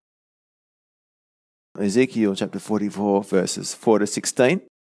Ezekiel chapter 44, verses 4 to 16.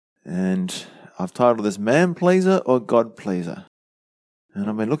 And I've titled this Man Pleaser or God Pleaser. And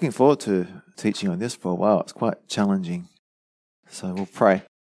I've been looking forward to teaching on this for a while. It's quite challenging. So we'll pray.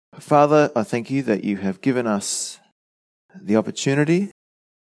 Father, I thank you that you have given us the opportunity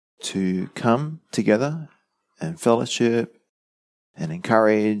to come together and fellowship and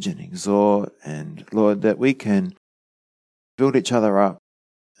encourage and exhort. And Lord, that we can build each other up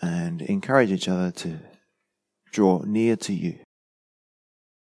and encourage each other to draw near to you.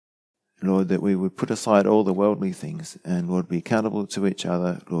 Lord, that we would put aside all the worldly things and, Lord, be accountable to each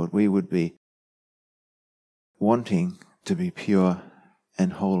other. Lord, we would be wanting to be pure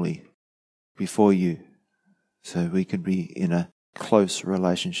and holy before you so we could be in a close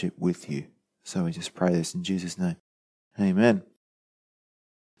relationship with you. So we just pray this in Jesus' name. Amen.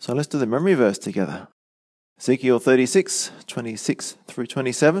 So let's do the memory verse together. Ezekiel 36, 26 through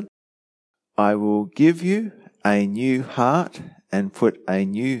 27. I will give you a new heart and put a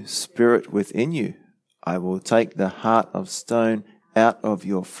new spirit within you. I will take the heart of stone out of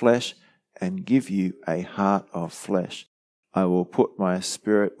your flesh and give you a heart of flesh. I will put my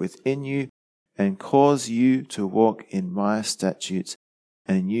spirit within you and cause you to walk in my statutes,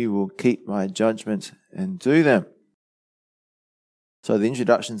 and you will keep my judgments and do them. So the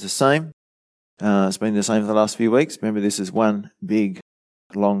introduction's the same. It's been the same for the last few weeks. Remember, this is one big,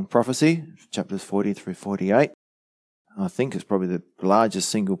 long prophecy, chapters 40 through 48. I think it's probably the largest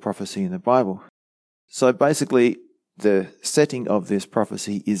single prophecy in the Bible. So basically, the setting of this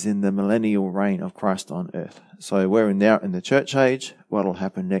prophecy is in the millennial reign of Christ on earth. So we're now in the church age. What will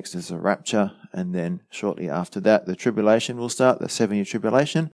happen next is a rapture, and then shortly after that, the tribulation will start, the 7-year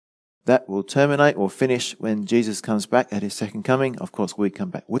tribulation. That will terminate or finish when Jesus comes back at his second coming. Of course, we come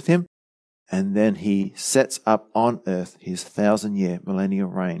back with him. And then he sets up on earth his 1,000-year millennial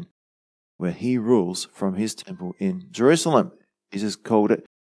reign, where he rules from his temple in Jerusalem. Jesus called it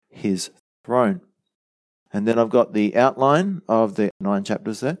his throne. And then I've got the outline of the 9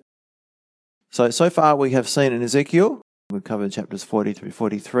 chapters there. So far we have seen in Ezekiel, we've covered chapters 40 through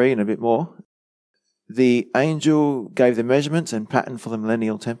 43 and a bit more. The angel gave the measurements and pattern for the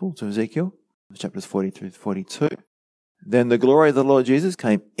millennial temple to Ezekiel, chapters 40 through 42. Then the glory of the Lord Jesus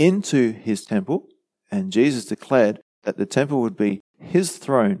came into his temple, and Jesus declared that the temple would be his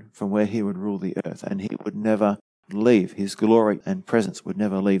throne from where he would rule the earth, and he would never leave. His glory and presence would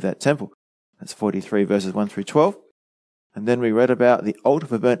never leave that temple. That's 43 verses 1 through 12. And then we read about the altar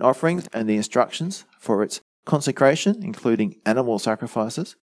for burnt offerings and the instructions for its consecration, including animal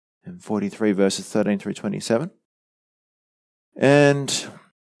sacrifices, in 43 verses 13 through 27. And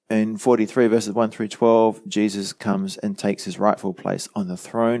in 43 verses 1 through 12, Jesus comes and takes his rightful place on the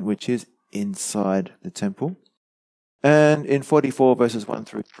throne, which is inside the temple. And in 44 verses 1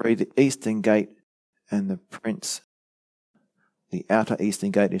 through 3, the eastern gate and the prince, the outer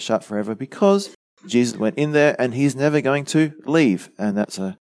eastern gate is shut forever because Jesus went in there and he's never going to leave. And that's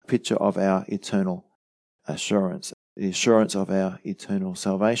a picture of our eternal assurance, the assurance of our eternal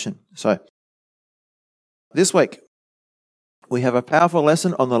salvation. So this week, we have a powerful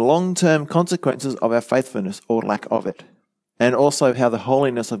lesson on the long-term consequences of our faithfulness or lack of it, and also how the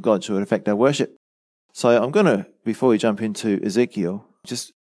holiness of God should affect our worship. So I'm going to, before we jump into Ezekiel,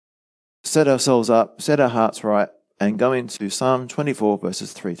 just set ourselves up, set our hearts right, and go into Psalm 24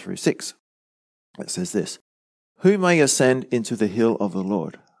 verses 3 through 6. It says this: Who may ascend into the hill of the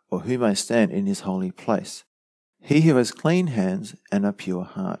Lord, or who may stand in his holy place? He who has clean hands and a pure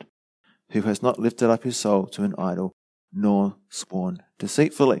heart, who has not lifted up his soul to an idol, nor sworn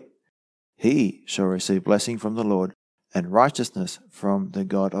deceitfully. He shall receive blessing from the Lord and righteousness from the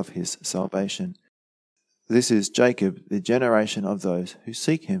God of his salvation. This is Jacob, the generation of those who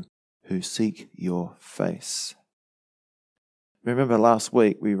seek him, who seek your face. Remember last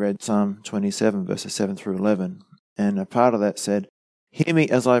week we read Psalm 27 verses 7 through 11, and a part of that said, Hear me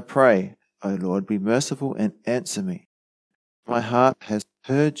as I pray, O Lord, be merciful and answer me. My heart has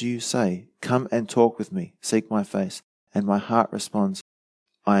heard you say, Come and talk with me, seek my face. And my heart responds,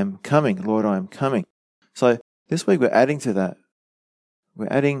 I am coming, Lord, I am coming. So this week we're adding to that. We're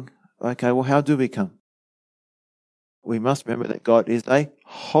adding, okay, well, how do we come? We must remember that God is a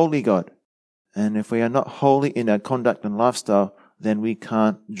holy God. And if we are not holy in our conduct and lifestyle, then we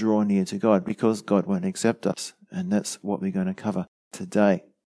can't draw near to God because God won't accept us. And that's what we're going to cover today.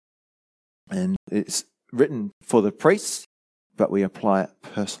 And it's written for the priests, but we apply it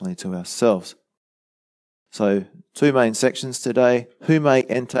personally to ourselves. So 2 main sections today. Who may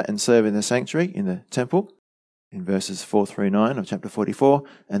enter and serve in the sanctuary, in the temple, in verses 4 through 9 of chapter 44,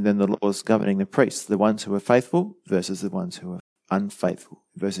 and then the laws governing the priests, the ones who are faithful versus the ones who are unfaithful,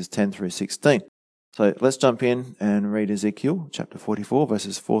 verses 10 through 16. So let's jump in and read Ezekiel chapter 44,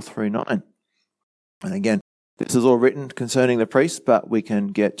 verses 4 through 9. And again, this is all written concerning the priests, but we can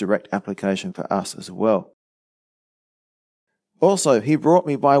get direct application for us as well. Also, he brought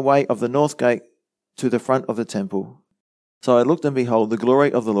me by way of the north gate to the front of the temple. So I looked, and behold, the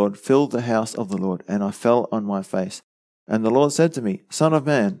glory of the Lord filled the house of the Lord, and I fell on my face. And the Lord said to me, Son of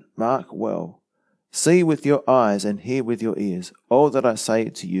man, mark well, see with your eyes and hear with your ears all that I say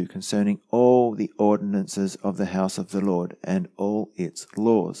to you concerning all the ordinances of the house of the Lord and all its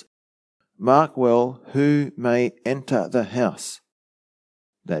laws. Mark well who may enter the house,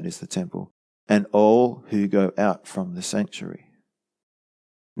 that is the temple, and all who go out from the sanctuary.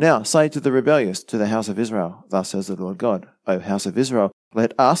 Now say to the rebellious, to the house of Israel, thus says the Lord God, O house of Israel,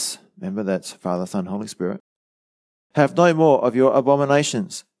 let us, remember that's Father, Son, Holy Spirit, have no more of your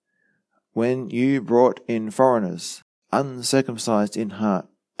abominations. When you brought in foreigners, uncircumcised in heart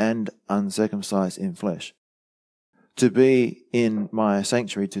and uncircumcised in flesh, to be in my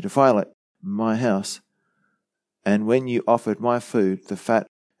sanctuary, to defile it, my house, and when you offered my food, the fat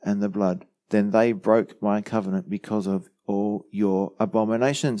and the blood, then they broke my covenant because of all your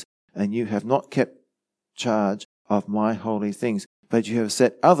abominations, and you have not kept charge of my holy things, but you have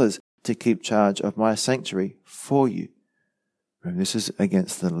set others to keep charge of my sanctuary for you. And this is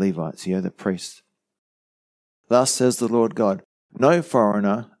against the Levites, the priests. Thus says the Lord God, no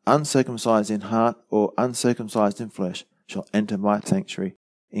foreigner, uncircumcised in heart or uncircumcised in flesh, shall enter my sanctuary,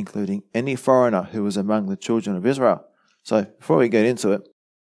 including any foreigner who is among the children of Israel. So, before we get into it,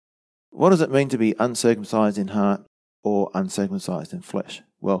 what does it mean to be uncircumcised in heart or uncircumcised in flesh?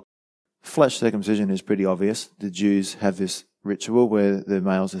 Well, flesh circumcision is pretty obvious. The Jews have this ritual where the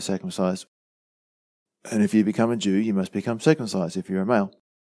males are circumcised. And if you become a Jew, you must become circumcised if you're a male.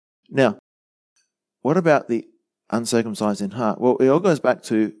 Now, what about the uncircumcised in heart? Well, it all goes back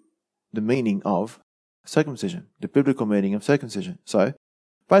to the meaning of circumcision, the biblical meaning of circumcision. So,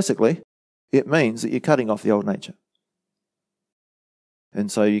 basically, it means that you're cutting off the old nature.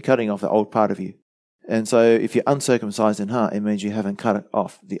 And so you're cutting off the old part of you. And so if you're uncircumcised in heart, it means you haven't cut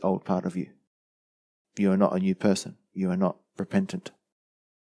off the old part of you. You are not a new person. You are not repentant.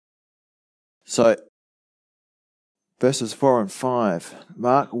 So, verses 4 and 5,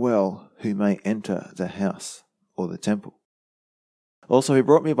 mark well who may enter the house or the temple. Also, he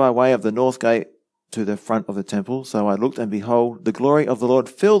brought me by way of the north gate to the front of the temple. So I looked, and behold, the glory of the Lord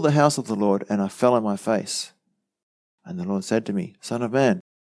filled the house of the Lord, and I fell on my face. And the Lord said to me, Son of man,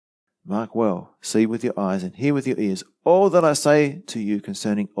 mark well, see with your eyes and hear with your ears all that I say to you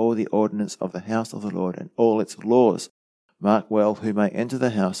concerning all the ordinance of the house of the Lord and all its laws. Mark well who may enter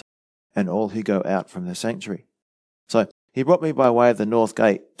the house and all who go out from the sanctuary. So he brought me by way of the north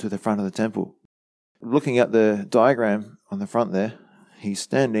gate to the front of the temple. Looking at the diagram on the front there, he's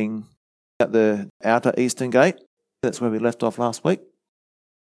standing at the outer eastern gate. That's where we left off last week.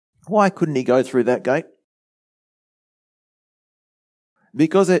 Why couldn't he go through that gate?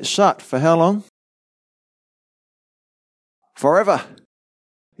 Because it's shut for how long? Forever.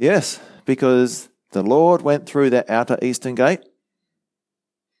 Yes, because the Lord went through that outer eastern gate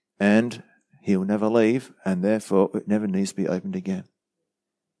and he'll never leave, and therefore it never needs to be opened again.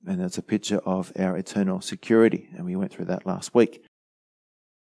 And that's a picture of our eternal security, and we went through that last week.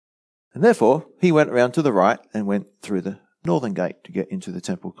 And therefore, he went around to the right and went through the northern gate to get into the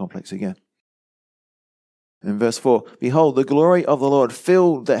temple complex again. In verse 4, behold, the glory of the Lord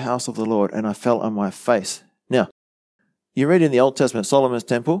filled the house of the Lord, and I fell on my face. Now, you read in the Old Testament Solomon's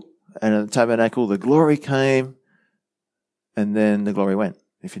temple, and in the tabernacle, the glory came, and then the glory went,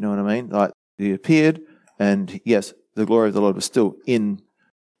 if you know what I mean. Like, he appeared, and yes, the glory of the Lord was still in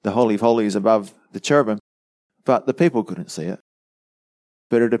the Holy of Holies above the cherubim, but the people couldn't see it.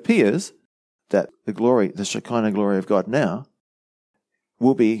 But it appears that the glory, the Shekinah glory of God now,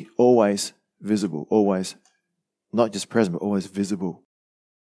 will be always visible, always not just present, but always visible.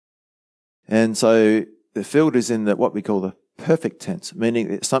 And so the filled is in what we call the perfect tense, meaning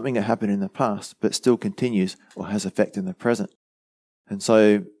it's something that happened in the past, but still continues or has effect in the present. And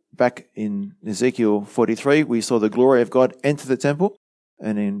so back in Ezekiel 43, we saw the glory of God enter the temple.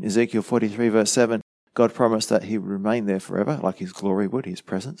 And in Ezekiel 43, verse 7, God promised that he would remain there forever, like his glory would, his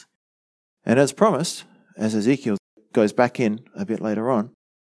presence. And as promised, as Ezekiel goes back in a bit later on,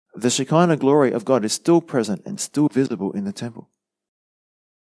 the Shekinah glory of God is still present and still visible in the temple.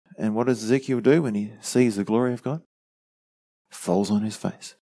 And what does Ezekiel do when he sees the glory of God? Falls on his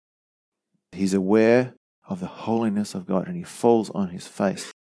face. He's aware of the holiness of God and he falls on his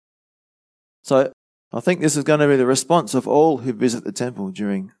face. So I think this is going to be the response of all who visit the temple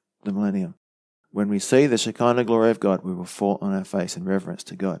during the millennium. When we see the Shekinah glory of God, we will fall on our face in reverence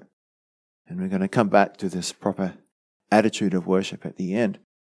to God. And we're going to come back to this proper attitude of worship at the end.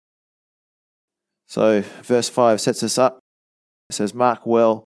 So verse 5 sets us up. It says, mark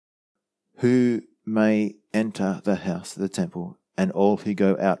well who may enter the house of the temple and all who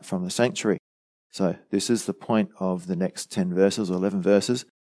go out from the sanctuary. So this is the point of the next 10 verses or 11 verses,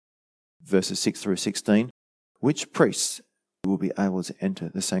 verses 6 through 16. Which priests will be able to enter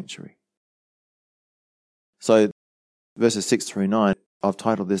the sanctuary? So verses 6 through 9, I've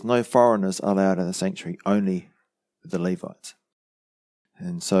titled, there's no foreigners allowed in the sanctuary, only the Levites.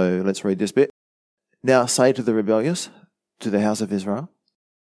 And so let's read this bit. Now say to the rebellious, to the house of Israel,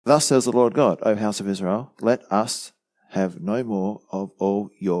 thus says the Lord God, O house of Israel, let us have no more of all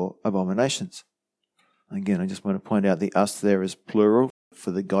your abominations. Again, I just want to point out the us there is plural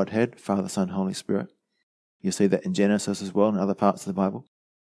for the Godhead, Father, Son, Holy Spirit. You see that in Genesis as well, and other parts of the Bible.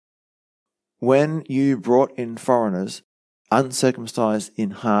 When you brought in foreigners, uncircumcised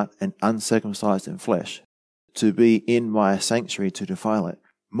in heart and uncircumcised in flesh, to be in my sanctuary to defile it,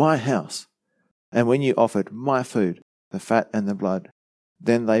 my house, and when you offered my food, the fat and the blood,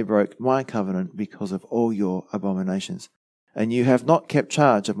 then they broke my covenant because of all your abominations. And you have not kept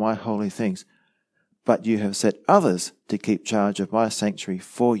charge of my holy things, but you have set others to keep charge of my sanctuary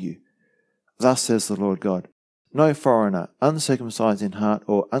for you. Thus says the Lord God, no foreigner, uncircumcised in heart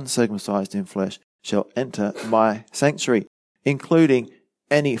or uncircumcised in flesh, shall enter my sanctuary, including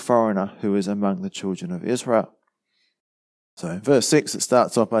any foreigner who is among the children of Israel. So in verse 6, it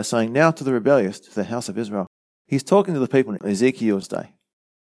starts off by saying, now to the rebellious, to the house of Israel. He's talking to the people in Ezekiel's day.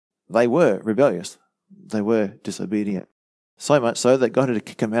 They were rebellious. They were disobedient. So much so that God had to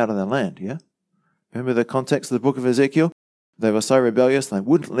kick them out of their land, yeah? Remember the context of the book of Ezekiel? They were so rebellious, they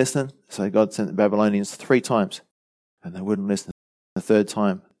wouldn't listen, so God sent the Babylonians 3 times, and they wouldn't listen. The 3rd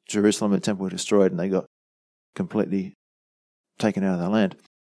time, Jerusalem and the temple were destroyed, and they got completely taken out of their land.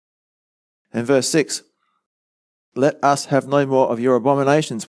 And verse 6, let us have no more of your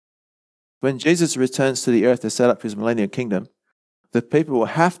abominations. When Jesus returns to the earth to set up his millennial kingdom, the people will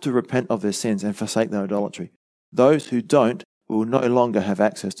have to repent of their sins and forsake their idolatry. Those who don't will no longer have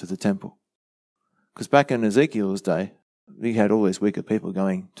access to the temple. Because back in Ezekiel's day, he had all these wicked people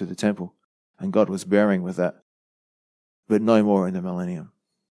going to the temple, and God was bearing with that. But no more in the millennium.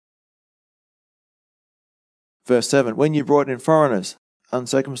 Verse 7, when you brought in foreigners,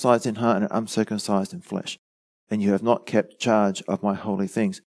 uncircumcised in heart and uncircumcised in flesh, and you have not kept charge of my holy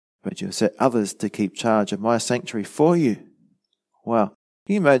things, but you have set others to keep charge of my sanctuary for you. Wow.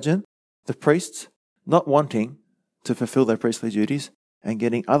 Can you imagine the priests not wanting to fulfill their priestly duties and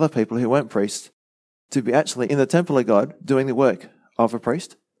getting other people who weren't priests to be actually in the temple of God doing the work of a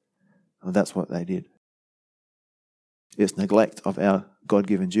priest? Well, that's what they did. It's neglect of our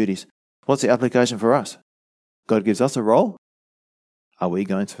God-given duties. What's the application for us? God gives us a role. Are we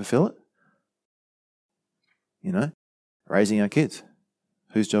going to fulfill it? You know, raising our kids.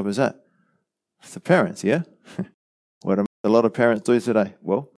 Whose job is that? It's the parents, yeah? What do a lot of parents do today?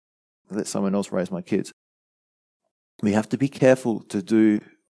 Well, let someone else raise my kids. We have to be careful to do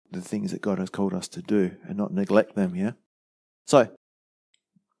the things that God has called us to do and not neglect them, yeah? So,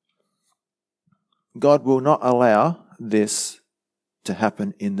 God will not allow this to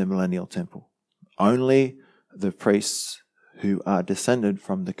happen in the millennial temple. Only the priests who are descended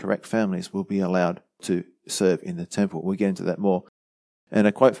from the correct families will be allowed to serve in the temple. We'll get into that more. And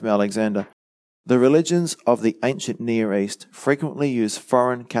a quote from Alexander, the religions of the ancient Near East frequently use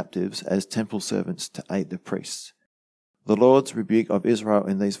foreign captives as temple servants to aid the priests. The Lord's rebuke of Israel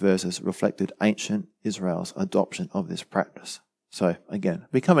in these verses reflected ancient Israel's adoption of this practice. So, again,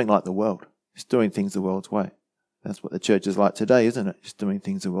 becoming like the world. It's doing things the world's way. That's what the church is like today, isn't it? It's doing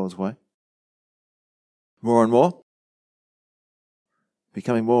things the world's way. More and more.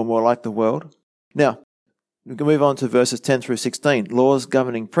 Becoming more and more like the world. Now, we can move on to verses 10 through 16. Laws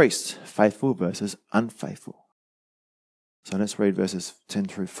governing priests, faithful versus unfaithful. So let's read verses 10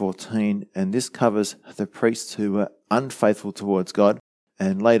 through 14. And this covers the priests who were unfaithful towards God.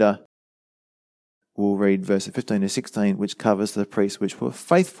 And later we'll read verses 15 to 16, which covers the priests which were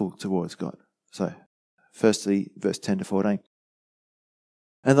faithful towards God. So firstly, verse 10 to 14.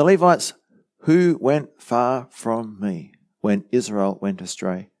 And the Levites who went far from me when Israel went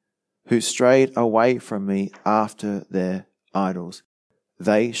astray, who strayed away from me after their idols,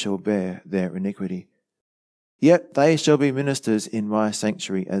 they shall bear their iniquity. Yet they shall be ministers in my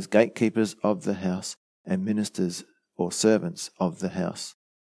sanctuary as gatekeepers of the house and ministers or servants of the house.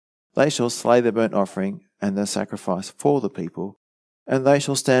 They shall slay the burnt offering and the sacrifice for the people, and they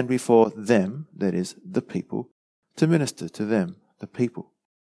shall stand before them, that is, the people, to minister to them, the people.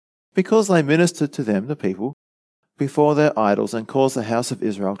 Because they ministered to them, the people, before their idols and cause the house of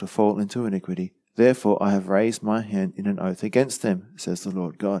Israel to fall into iniquity. Therefore I have raised my hand in an oath against them, says the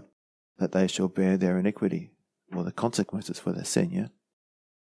Lord God, that they shall bear their iniquity, or the consequences for their sin, yeah?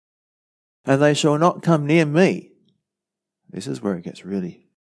 And they shall not come near me. This is where it gets really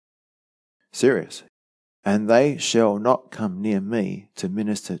serious. And they shall not come near me to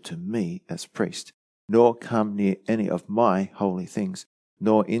minister to me as priest, nor come near any of my holy things,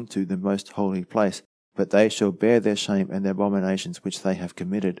 nor into the most holy place, but they shall bear their shame and their abominations which they have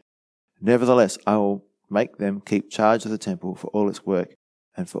committed. Nevertheless, I will make them keep charge of the temple for all its work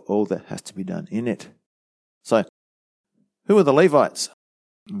and for all that has to be done in it. So, who are the Levites?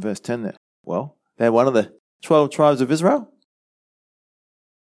 In verse 10 there. Well, they're one of the 12 tribes of Israel.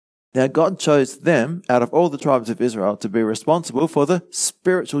 Now, God chose them out of all the tribes of Israel to be responsible for the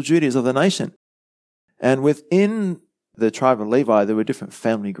spiritual duties of the nation. And within the tribe of Levi, there were different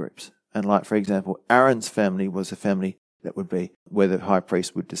family groups. And like, for example, Aaron's family was a family that would be where the high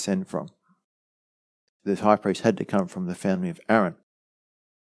priest would descend from. The high priest had to come from the family of Aaron.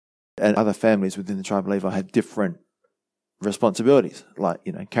 And other families within the tribe of Levi had different responsibilities, like,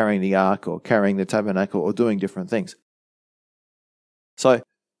 carrying the ark or carrying the tabernacle or doing different things. So,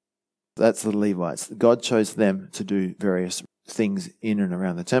 that's the Levites. God chose them to do various things in and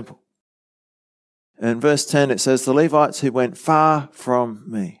around the temple. In verse 10 it says, the Levites who went far from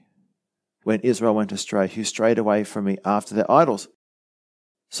me, when Israel went astray, who strayed away from me after their idols.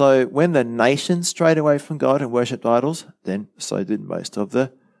 So when the nation strayed away from God and worshipped idols, then so did most of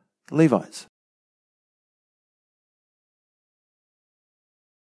the Levites.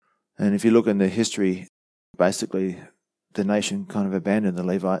 And if you look in the history, basically the nation kind of abandoned the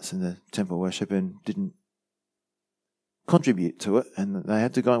Levites and the temple worship and didn't contribute to it, and they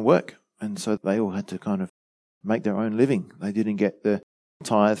had to go and work. And so they all had to kind of make their own living. They didn't get the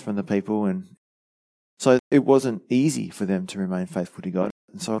tithe from the people, and so it wasn't easy for them to remain faithful to God.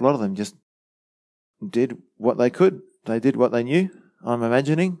 And so a lot of them just did what they could. They did what they knew. I'm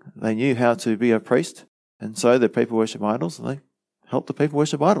imagining they knew how to be a priest, and so the people worship idols, and they helped the people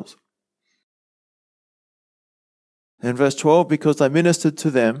worship idols. In verse 12, because they ministered to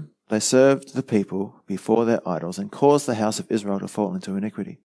them, they served the people before their idols and caused the house of Israel to fall into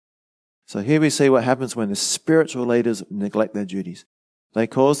iniquity. So here we see what happens when the spiritual leaders neglect their duties. They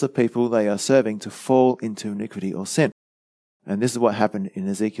cause the people they are serving to fall into iniquity or sin. And this is what happened in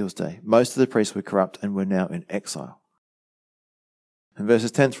Ezekiel's day. Most of the priests were corrupt and were now in exile. In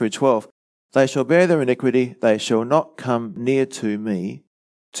verses 10 through 12, they shall bear their iniquity, they shall not come near to me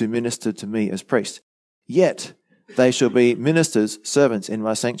to minister to me as priests. Yet they shall be ministers, servants in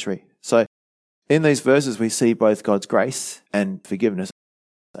my sanctuary. So in these verses we see both God's grace and forgiveness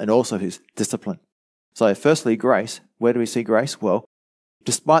and also his discipline. So firstly, grace. Where do we see grace? Well,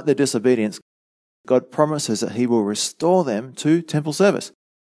 despite their disobedience, God promises that he will restore them to temple service,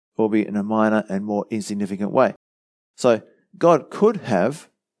 albeit in a minor and more insignificant way. So God could have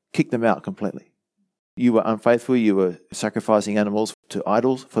kicked them out completely. You were unfaithful, you were sacrificing animals to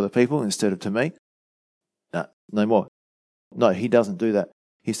idols for the people instead of to me. No more. No, he doesn't do that.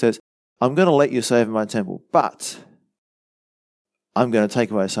 He says, I'm going to let you serve in my temple, but I'm going to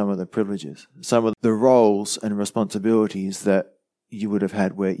take away some of the privileges, some of the roles and responsibilities that you would have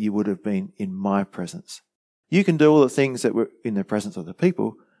had where you would have been in my presence. You can do all the things that were in the presence of the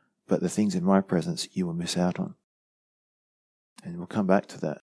people, but the things in my presence you will miss out on. And we'll come back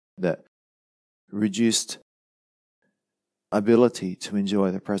to that reduced ability to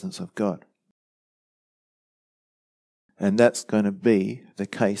enjoy the presence of God. And that's going to be the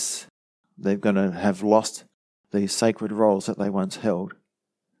case. They're going to have lost these sacred roles that they once held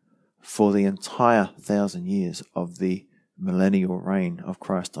for the entire 1,000 years of the millennial reign of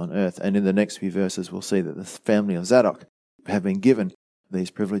Christ on earth. And in the next few verses, we'll see that the family of Zadok have been given these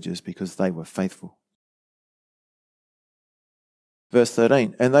privileges because they were faithful. Verse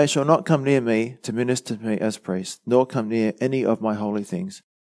 13, and they shall not come near me to minister to me as priests, nor come near any of my holy things,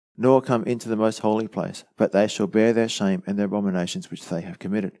 nor come into the most holy place, but they shall bear their shame and their abominations which they have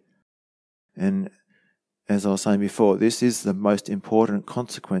committed. And as I was saying before, this is the most important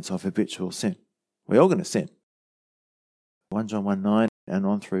consequence of habitual sin. We're all going to sin. 1 John 1:9 and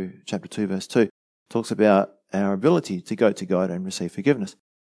on through chapter 2 verse 2 talks about our ability to go to God and receive forgiveness.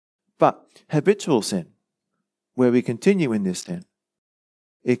 But habitual sin, where we continue in this sin,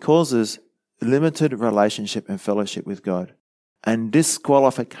 it causes limited relationship and fellowship with God and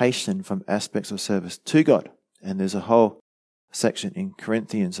disqualification from aspects of service to God. And there's a whole section in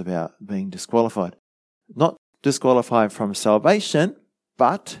Corinthians about being disqualified. Not disqualified from salvation,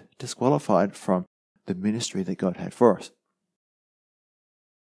 but disqualified from the ministry that God had for us.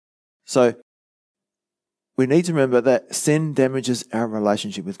 So, we need to remember that sin damages our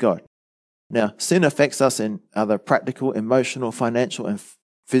relationship with God. Now, sin affects us in other practical, emotional, financial, and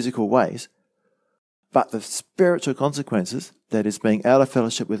physical ways. But the spiritual consequences, that is being out of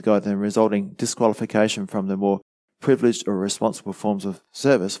fellowship with God and resulting disqualification from the more privileged or responsible forms of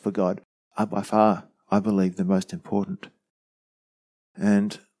service for God, are by far, I believe, the most important.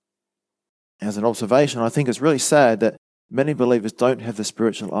 And as an observation, I think it's really sad that many believers don't have the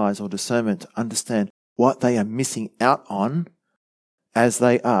spiritual eyes or discernment to understand what they are missing out on as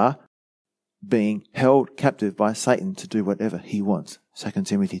they are being held captive by Satan to do whatever he wants. 2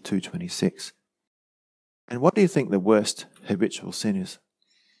 Timothy 2:26. And what do you think the worst habitual sin is?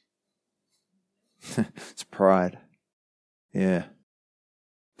 It's pride. Yeah.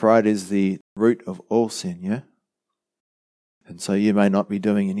 Pride is the root of all sin, yeah? And so you may not be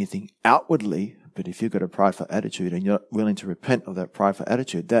doing anything outwardly, but if you've got a prideful attitude and you're willing to repent of that prideful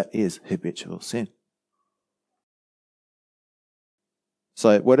attitude, that is habitual sin.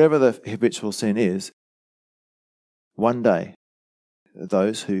 So whatever the habitual sin is, one day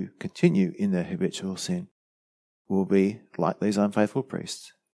those who continue in their habitual sin will be like these unfaithful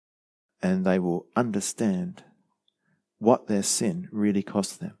priests, and they will understand what their sin really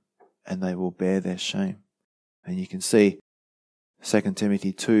cost them, and they will bear their shame. And you can see 2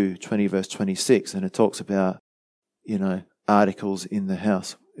 Timothy 2:20 verse 26, and it talks about, articles in the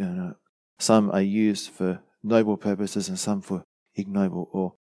house. Some are used for noble purposes and some for ignoble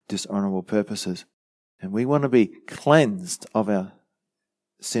or dishonorable purposes. And we want to be cleansed of our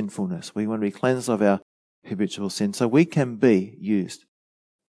sinfulness. We want to be cleansed of our habitual sin so we can be used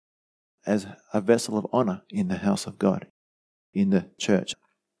as a vessel of honor in the house of God, in the church,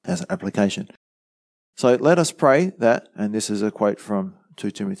 as an application. So let us pray that, and this is a quote from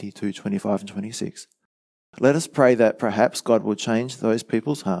 2 Timothy 2:25 and 26, let us pray that perhaps God will change those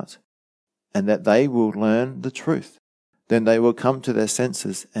people's hearts and that they will learn the truth. Then they will come to their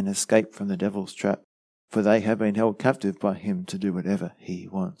senses and escape from the devil's trap, for they have been held captive by him to do whatever he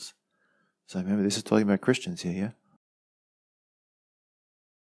wants. So remember, this is talking about Christians here, yeah?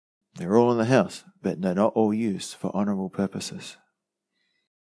 They're all in the house, but they're not all used for honourable purposes.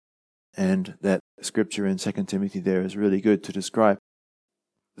 And that scripture in 2 Timothy there is really good to describe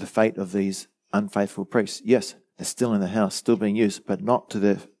the fate of these unfaithful priests. Yes, they're still in the house, still being used, but not to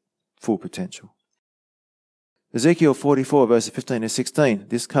their full potential. Ezekiel 44 verses 15 and 16,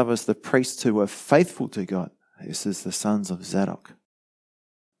 this covers the priests who were faithful to God. This is the sons of Zadok.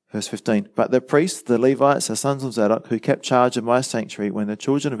 Verse 15, but the priests, the Levites, the sons of Zadok, who kept charge of my sanctuary when the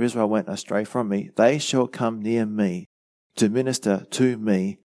children of Israel went astray from me, they shall come near me to minister to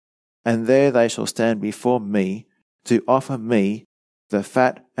me, and there they shall stand before me to offer me the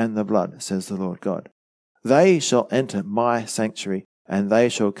fat and the blood, says the Lord God. They shall enter my sanctuary, and they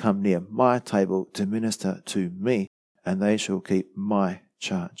shall come near my table to minister to me, and they shall keep my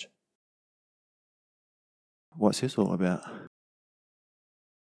charge. What's this all about?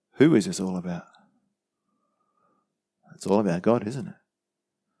 Who is this all about? It's all about God, isn't it?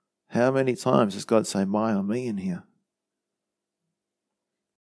 How many times does God say my or me in here?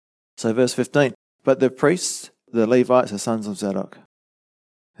 So verse 15, but the priests, the Levites, are sons of Zadok.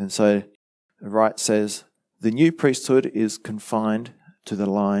 And so the right says, the new priesthood is confined to the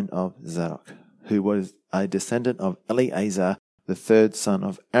line of Zadok, who was a descendant of Eleazar, the third son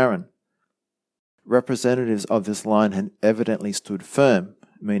of Aaron. Representatives of this line had evidently stood firm,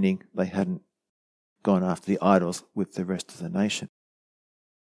 meaning they hadn't gone after the idols with the rest of the nation.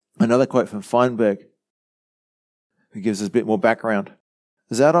 Another quote from Feinberg, who gives us a bit more background.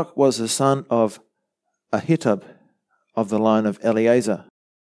 Zadok was the son of Ahitub of the line of Eleazar.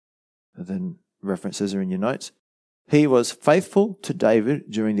 And then references are in your notes. He was faithful to David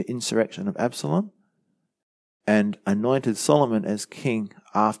during the insurrection of Absalom and anointed Solomon as king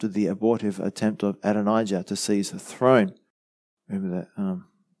after the abortive attempt of Adonijah to seize the throne. Remember that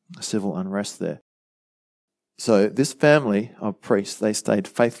civil unrest there. So this family of priests, they stayed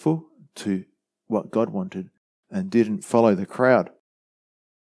faithful to what God wanted and didn't follow the crowd.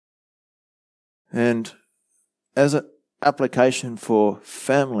 And as an application for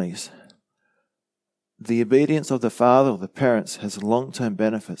families, the obedience of the father or the parents has long-term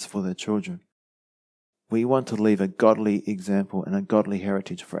benefits for their children. We want to leave a godly example and a godly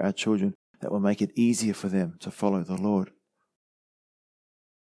heritage for our children that will make it easier for them to follow the Lord.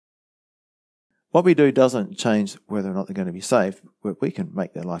 What we do doesn't change whether or not they're going to be saved, but we can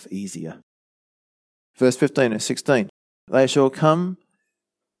make their life easier. Verse 15 and 16, they shall come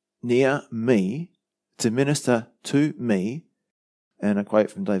near me to minister to me, and a quote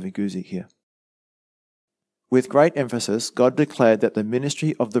from David Guzik here. with great emphasis, God declared that the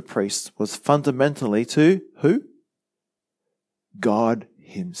ministry of the priests was fundamentally to who? God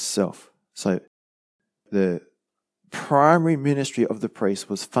himself. So the primary ministry of the priest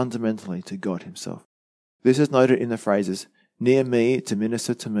was fundamentally to God himself. This is noted in the phrases, near me to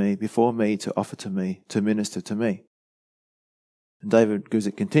minister to me, before me to offer to me, to minister to me. And David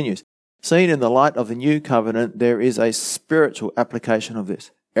Guzik continues, seen in the light of the new covenant, there is a spiritual application of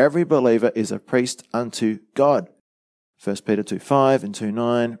this. Every believer is a priest unto God. 1 Peter 2:5 and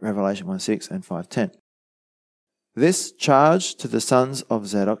 2:9, Revelation 1:6 and 5:10. This charge to the sons of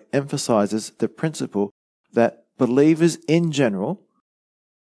Zadok emphasizes the principle that believers in general,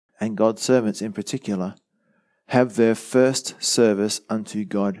 and God's servants in particular, have their first service unto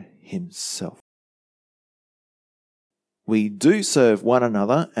God himself. We do serve one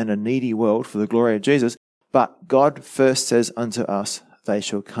another and a needy world for the glory of Jesus, but God first says unto us, they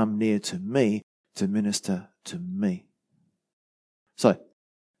shall come near to me to minister to me. So,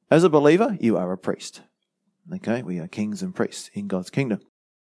 as a believer, you are a priest. Okay, we are kings and priests in God's kingdom.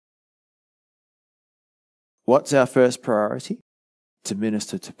 What's our first priority? To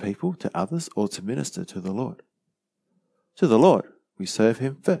minister to people, to others, or to minister to the Lord? To the Lord. We serve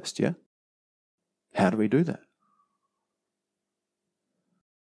him first, yeah? How do we do that?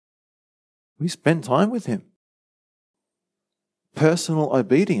 We spend time with him. Personal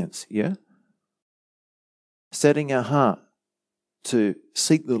obedience, yeah? Setting our heart to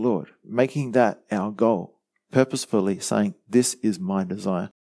seek the Lord, making that our goal, purposefully saying, this is my desire.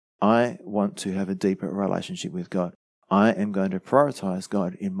 I want to have a deeper relationship with God. I am going to prioritize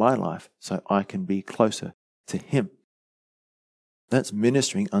God in my life so I can be closer to him. That's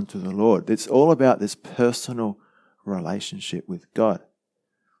ministering unto the Lord. It's all about this personal relationship with God.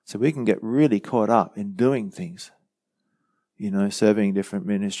 So we can get really caught up in doing things, serving different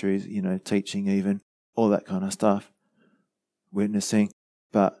ministries, teaching even, all that kind of stuff, witnessing,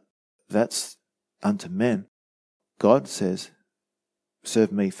 but that's unto men. God says,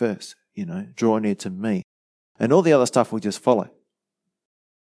 serve me first, draw near to me. And all the other stuff will just follow.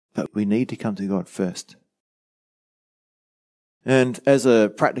 But we need to come to God first. And as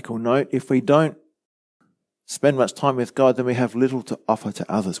a practical note, if we don't spend much time with God, then we have little to offer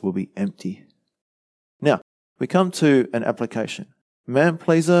to others. We'll be empty. Now, we come to an application. Man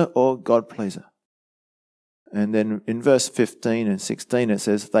pleaser or God pleaser? And then in verse 15 and 16 it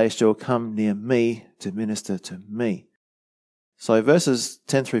says, they shall come near me to minister to me. So verses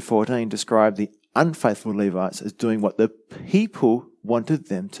 10 through 14 describe the unfaithful Levites as doing what the people wanted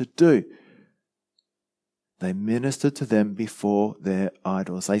them to do. They ministered to them before their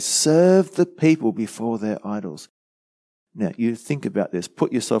idols. They served the people before their idols. Now, you think about this.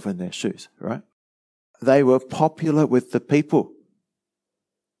 Put yourself in their shoes, right? They were popular with the people.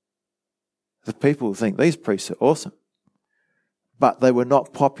 The people think these priests are awesome. But they were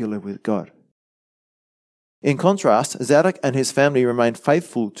not popular with God. In contrast, Zadok and his family remained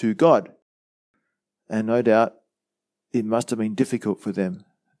faithful to God. And no doubt, it must have been difficult for them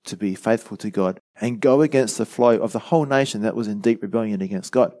to be faithful to God and go against the flow of the whole nation that was in deep rebellion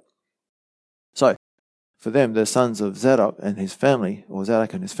against God. So, for them, the sons of Zadok and his family,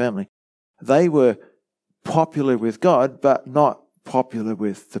 they were popular with God, but not popular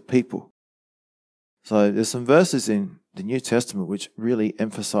with the people. So, there's some verses in the New Testament which really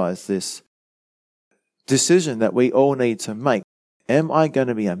emphasize this decision that we all need to make. Am I going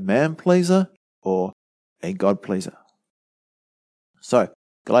to be a man pleaser or a God pleaser? So,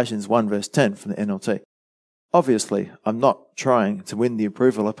 Galatians 1 verse 10 from the NLT. Obviously, I'm not trying to win the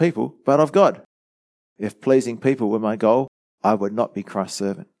approval of people, but of God. If pleasing people were my goal, I would not be Christ's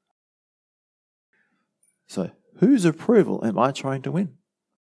servant. So, whose approval am I trying to win?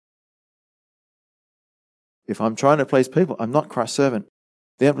 If I'm trying to please people, I'm not Christ's servant.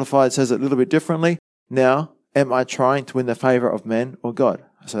 The Amplified says it a little bit differently. Now, am I trying to win the favor of men or God?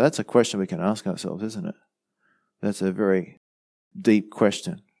 So that's a question we can ask ourselves, isn't it? That's a very deep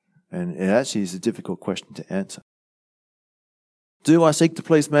question, and it actually is a difficult question to answer. Do I seek to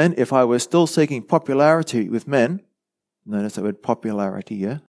please men if I was still seeking popularity with men? Notice that word popularity,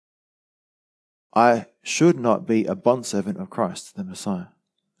 yeah? I should not be a bondservant of Christ, the Messiah.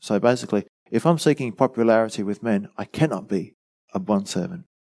 So basically, if I'm seeking popularity with men, I cannot be a bondservant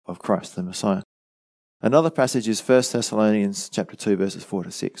of Christ, the Messiah. Another passage is 1 Thessalonians chapter 2, verses 4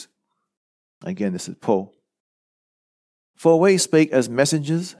 to 6. Again, this is Paul. For we speak as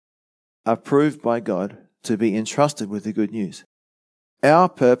messengers approved by God to be entrusted with the good news. Our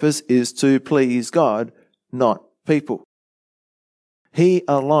purpose is to please God, not people. He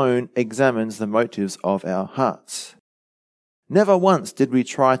alone examines the motives of our hearts. Never once did we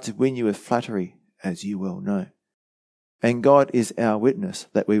try to win you with flattery, as you well know. And God is our witness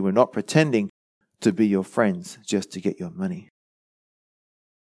that we were not pretending to be your friends just to get your money.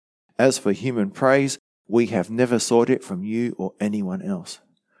 As for human praise, we have never sought it from you or anyone else.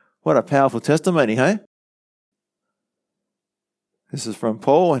 What a powerful testimony, hey? This is from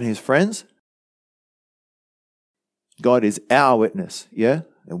Paul and his friends. God is our witness, yeah?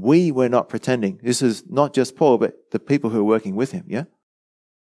 And we were not pretending. This is not just Paul, but the people who are working with him, yeah?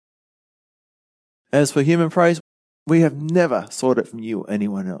 As for human praise, we have never sought it from you or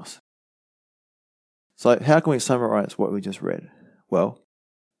anyone else. So how can we summarize what we just read? Well,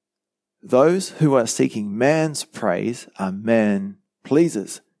 those who are seeking man's praise are man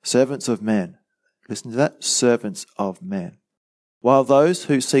pleasers, servants of man. Listen to that, servants of man. While those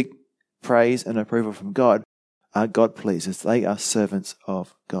who seek praise and approval from God are God pleasers. They are servants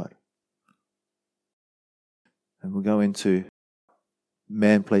of God. And we'll go into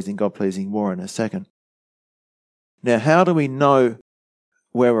man pleasing, God pleasing more in a second. Now, how do we know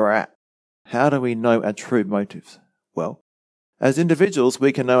where we're at? How do we know our true motives? Well, as individuals,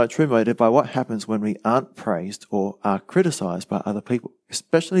 we can know our true motive by what happens when we aren't praised or are criticized by other people,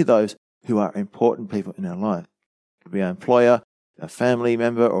 especially those who are important people in our life. It could be our employer, a family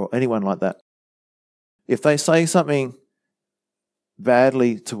member, or anyone like that. If they say something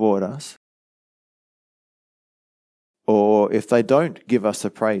badly toward us, or if they don't give us the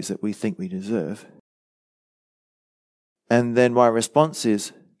praise that we think we deserve, and then my response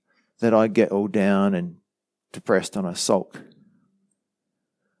is that I get all down and depressed and I sulk,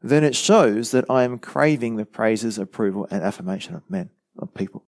 then it shows that I am craving the praises, approval, and affirmation of men, of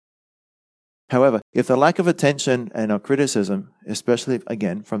people. However, if the lack of attention and our criticism, especially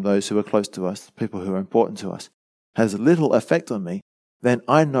again from those who are close to us, people who are important to us, has little effect on me, then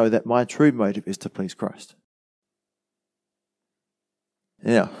I know that my true motive is to please Christ.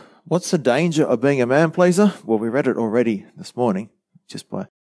 Now, what's the danger of being a man pleaser? Well, we read it already this morning, just by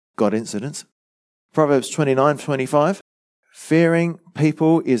God incidents. Proverbs 29:25. Fearing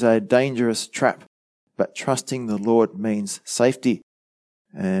people is a dangerous trap, but trusting the Lord means safety.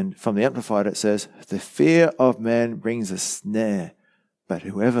 And from the Amplified it says, the fear of man brings a snare, but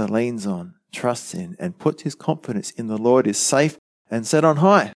whoever leans on, trusts in, and puts his confidence in the Lord is safe and set on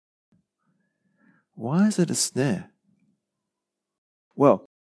high. Why is it a snare? Well,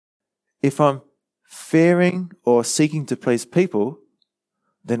 if I'm fearing or seeking to please people,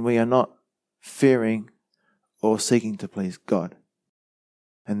 then we are not fearing or seeking to please God.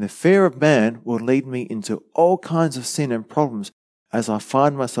 And the fear of man will lead me into all kinds of sin and problems as I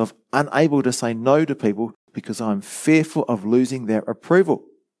find myself unable to say no to people because I'm fearful of losing their approval.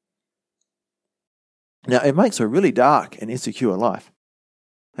 Now, it makes a really dark and insecure life.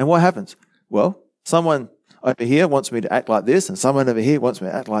 And what happens? Well, someone over here wants me to act like this, and someone over here wants me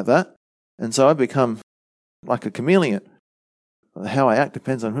to act like that. And so I become like a chameleon. How I act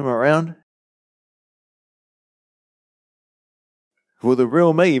depends on whom I'm around. Will the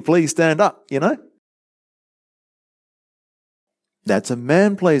real me please stand up, you know? That's a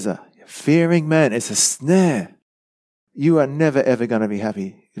man pleaser. Fearing man. It's a snare. You are never ever going to be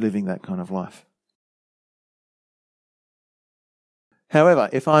happy living that kind of life. However,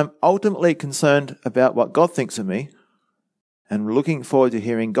 if I'm ultimately concerned about what God thinks of me and looking forward to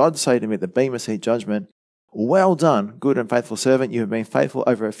hearing God say to me at the Bema Seat judgment, well done, good and faithful servant. You have been faithful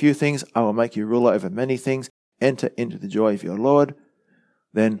over a few things. I will make you ruler over many things. Enter into the joy of your Lord.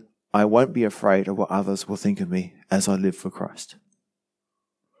 Then I won't be afraid of what others will think of me as I live for Christ.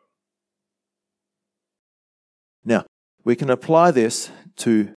 Now, we can apply this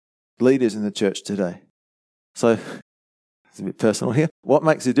to leaders in the church today. So, it's a bit personal here. What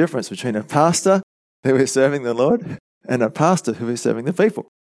makes the difference between a pastor who is serving the Lord and a pastor who is serving the people?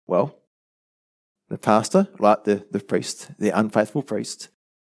 Well, the pastor, like the priest, the unfaithful priest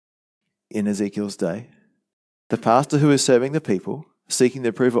in Ezekiel's day, the pastor who is serving the people, seeking the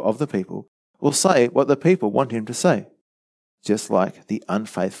approval of the people, will say what the people want him to say, just like the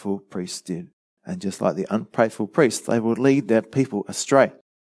unfaithful priest did. And just like the unfaithful priests, they will lead their people astray,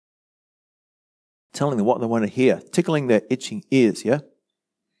 telling them what they want to hear, tickling their itching ears, yeah?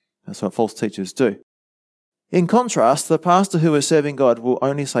 That's what false teachers do. In contrast, the pastor who is serving God will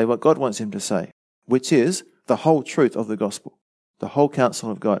only say what God wants him to say, which is the whole truth of the gospel, the whole counsel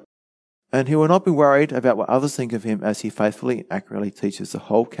of God. And he will not be worried about what others think of him as he faithfully and accurately teaches the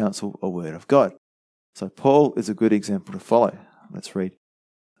whole counsel or word of God. So Paul is a good example to follow. Let's read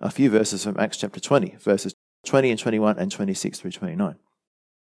a few verses from Acts chapter 20, verses 20 and 21 and 26 through 29.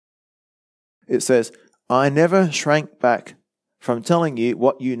 It says, I never shrank back from telling you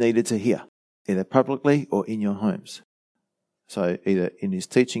what you needed to hear, either publicly or in your homes. So either in his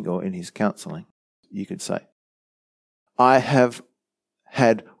teaching or in his counseling. you could say. I have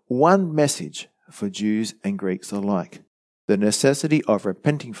had one message for Jews and Greeks alike: the necessity of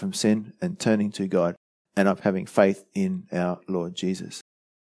repenting from sin and turning to God, and of having faith in our Lord Jesus.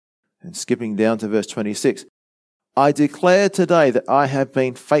 And skipping down to verse 26, I declare today that I have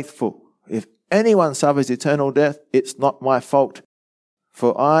been faithful. If anyone suffers eternal death, it's not my fault,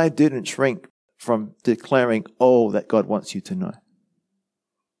 for I didn't shrink from declaring all that God wants you to know.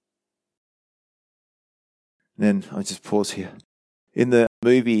 Then I just pause here. In the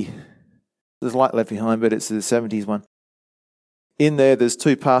movie, there's Light Left Behind, but it's the 70s one. In there, there's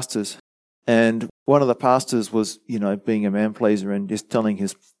two pastors, and one of the pastors was, being a man pleaser and just telling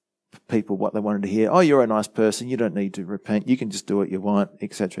his people what they wanted to hear. Oh, you're a nice person. You don't need to repent. You can just do what you want,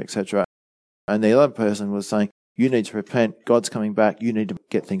 etc., etc. And the other person was saying, you need to repent. God's coming back. You need to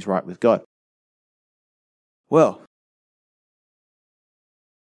get things right with God. Well,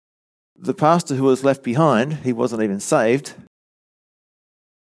 the pastor who was left behind, he wasn't even saved.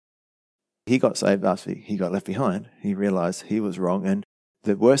 He got saved after he got left behind. He realized he was wrong. And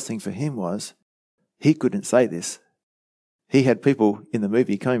the worst thing for him was he couldn't say this. He had people in the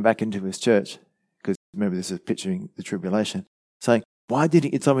movie coming back into his church, because remember this is picturing the tribulation, saying, why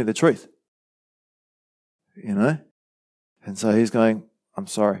didn't you tell me the truth? And so he's going, I'm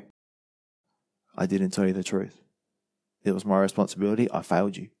sorry. I didn't tell you the truth. It was my responsibility. I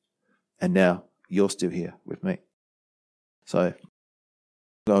failed you. And now you're still here with me. So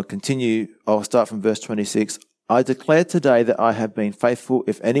I'll continue. I'll start from verse 26. I declare today that I have been faithful.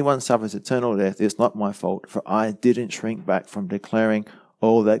 If anyone suffers eternal death, it's not my fault, for I didn't shrink back from declaring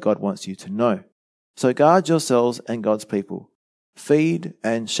all that God wants you to know. So guard yourselves and God's people. Feed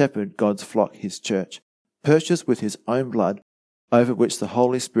and shepherd God's flock, his church, purchased with his own blood, over which the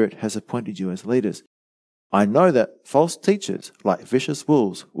Holy Spirit has appointed you as leaders. I know that false teachers, like vicious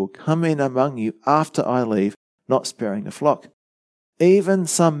wolves, will come in among you after I leave, not sparing the flock. Even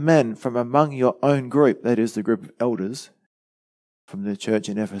some men from among your own group, that is the group of elders from the church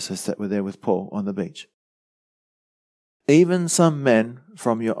in Ephesus that were there with Paul on the beach. Even some men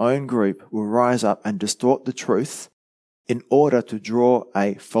from your own group will rise up and distort the truth in order to draw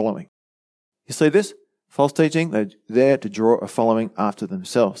a following. You see this? False teaching, they're there to draw a following after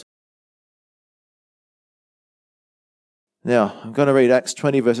themselves. Now, I'm going to read Acts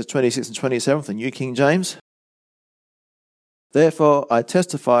 20 verses 26 and 27 from New King James. Therefore, I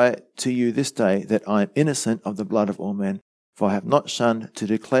testify to you this day that I am innocent of the blood of all men, for I have not shunned to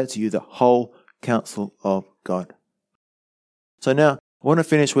declare to you the whole counsel of God. So now, I want to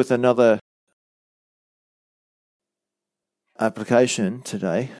finish with another application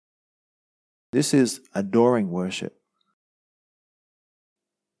today. This is adoring worship.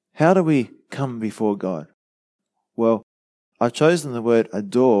 How do we come before God? Well, I've chosen the word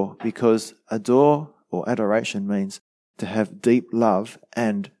adore because adore or adoration means to have deep love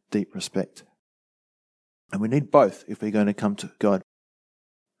and deep respect. And we need both if we're going to come to God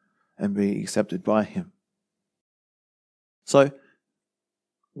and be accepted by Him. So,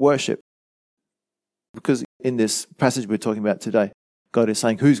 worship. Because in this passage we're talking about today, God is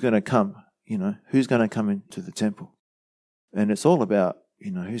saying, who's going to come? Who's going to come into the temple? And it's all about,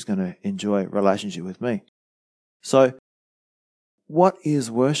 who's going to enjoy a relationship with me. So, what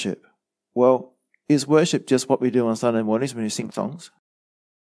is worship? Well, is worship just what we do on Sunday mornings when we sing songs?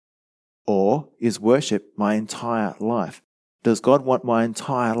 Or is worship my entire life? Does God want my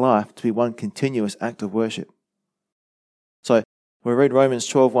entire life to be one continuous act of worship? So, we read Romans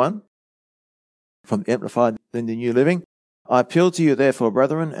 12:1 from the Amplified in the New Living. I appeal to you, therefore,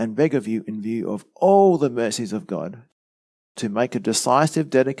 brethren, and beg of you, in view of all the mercies of God, to make a decisive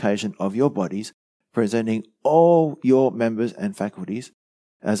dedication of your bodies, presenting all your members and faculties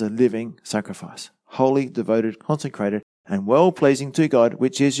as a living sacrifice, holy, devoted, consecrated, and well-pleasing to God,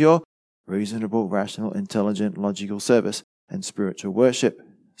 which is your reasonable, rational, intelligent, logical service and spiritual worship.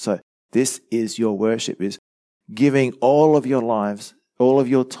 So this is your worship, is giving all of your lives, all of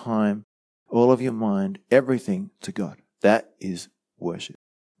your time, all of your mind, everything to God. That is worship.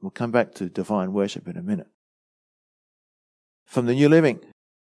 We'll come back to divine worship in a minute. From the New Living.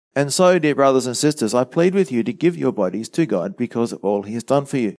 And so, dear brothers and sisters, I plead with you to give your bodies to God because of all He has done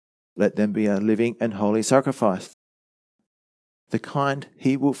for you. Let them be a living and holy sacrifice, the kind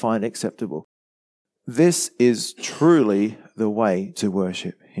He will find acceptable. This is truly the way to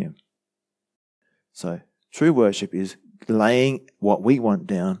worship Him. So, true worship is laying what we want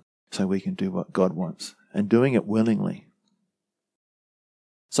down so we can do what God wants, and doing it willingly.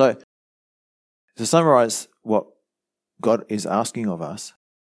 So, to summarize what God is asking of us,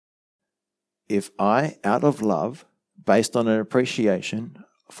 if I, out of love, based on an appreciation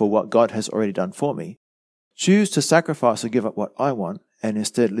for what God has already done for me, choose to sacrifice or give up what I want, and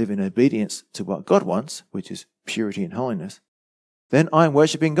instead live in obedience to what God wants, which is purity and holiness, then I'm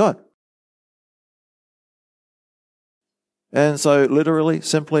worshipping God. And so literally,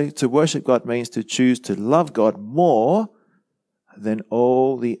 simply, to worship God means to choose to love God more than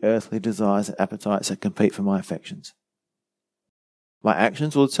all the earthly desires and appetites that compete for my affections. My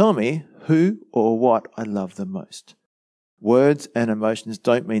actions will tell me who or what I love the most. Words and emotions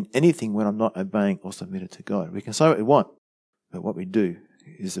don't mean anything when I'm not obeying or submitted to God. We can say what we want, but what we do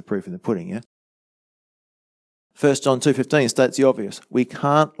is the proof in the pudding, yeah? 1 John 2:15 states the obvious. We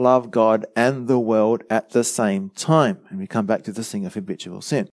can't love God and the world at the same time. And we come back to this thing of habitual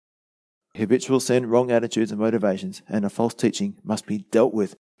sin. Habitual sin, wrong attitudes and motivations, and a false teaching must be dealt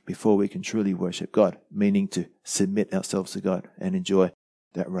with before we can truly worship God, meaning to submit ourselves to God and enjoy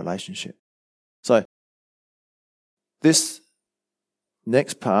that relationship. So, this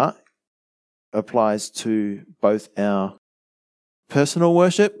next part applies to both our personal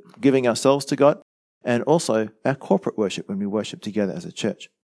worship, giving ourselves to God, and also our corporate worship when we worship together as a church.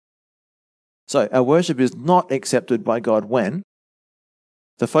 So, our worship is not accepted by God when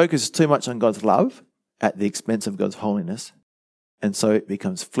the focus is too much on God's love at the expense of God's holiness, and so it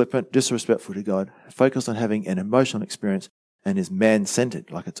becomes flippant, disrespectful to God, focused on having an emotional experience, and is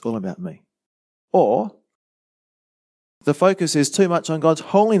man-centered, like it's all about me. Or the focus is too much on God's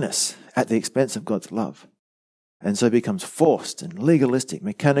holiness at the expense of God's love, and so it becomes forced and legalistic,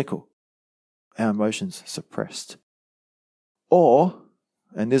 mechanical, our emotions suppressed. Or,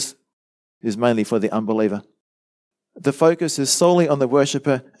 and this is mainly for the unbeliever, the focus is solely on the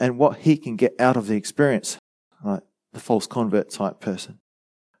worshipper and what he can get out of the experience, like the false convert type person.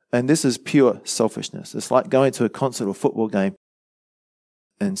 And this is pure selfishness. It's like going to a concert or football game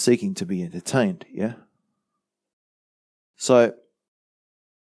and seeking to be entertained, yeah? So,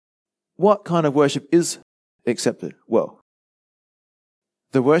 what kind of worship is accepted? Well,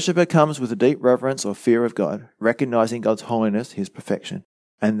 the worshipper comes with a deep reverence or fear of God, recognizing God's holiness, His perfection,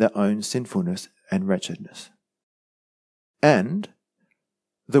 and their own sinfulness and wretchedness. And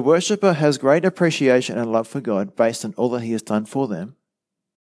the worshipper has great appreciation and love for God based on all that He has done for them,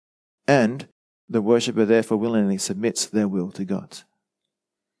 and the worshipper therefore willingly submits their will to God's.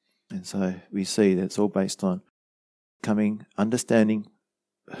 And so we see that it's all based on coming, understanding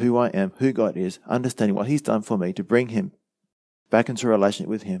who I am, who God is, understanding what He's done for me to bring Him back into a relationship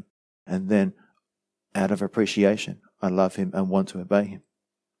with Him, and then out of appreciation, I love Him and want to obey Him.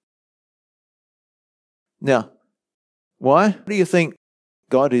 Now, why do you think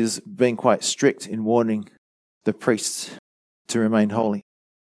God is being quite strict in warning the priests to remain holy?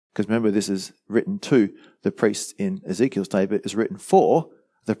 Because remember, this is written to the priests in Ezekiel's day, but it's written for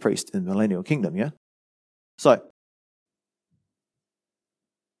the priests in the millennial kingdom, yeah? So,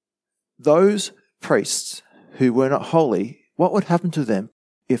 those priests who were not holy, what would happen to them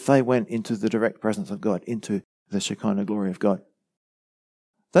if they went into the direct presence of God, into the Shekinah glory of God?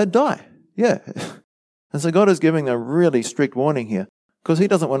 They'd die, yeah. And so God is giving a really strict warning here because He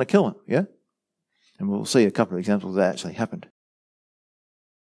doesn't want to kill them, yeah? And we'll see a couple of examples that actually happened.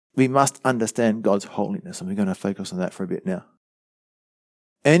 We must understand God's holiness, and we're going to focus on that for a bit now.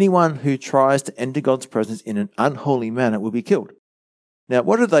 Anyone who tries to enter God's presence in an unholy manner will be killed. Now,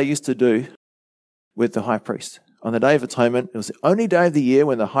 what did they used to do with the high priest? On the Day of Atonement, it was the only day of the year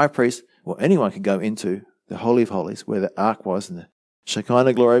when the high priest, or anyone could go into the Holy of Holies, where the ark was, and the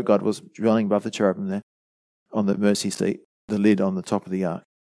Shekinah glory of God was dwelling above the cherubim there, on the mercy seat, the lid on the top of the ark.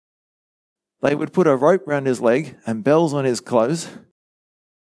 They would put a rope round his leg and bells on his clothes.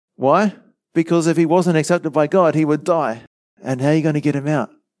 Why? Because if he wasn't accepted by God, he would die. And how are you going to get him out?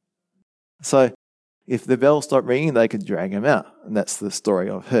 So, if the bell stopped ringing, they could drag him out. And that's the story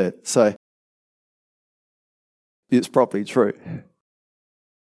I've heard. So, it's probably true.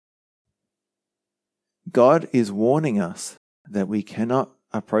 God is warning us that we cannot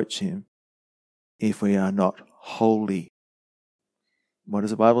approach Him if we are not holy. What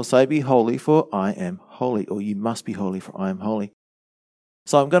does the Bible say? Be holy, for I am holy. Or you must be holy, for I am holy.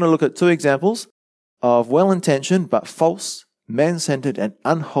 So I'm going to look at two examples of well-intentioned but false, man-centered and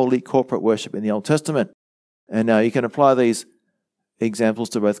unholy corporate worship in the Old Testament. And now you can apply these examples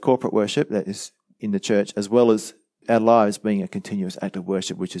to both corporate worship, that is in the church, as well as our lives being a continuous act of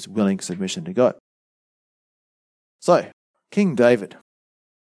worship, which is willing submission to God. So, King David,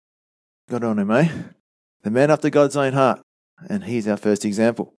 God on him, eh? The man after God's own heart. And he's our first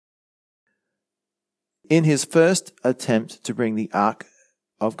example. In his first attempt to bring the ark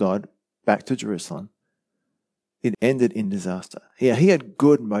of God back to Jerusalem, it ended in disaster. Yeah, he had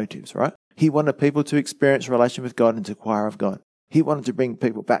good motives, right? He wanted people to experience a relation with God and to inquire of God. He wanted to bring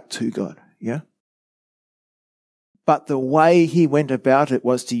people back to God, yeah? But the way he went about it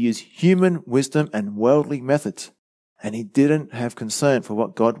was to use human wisdom and worldly methods, and he didn't have concern for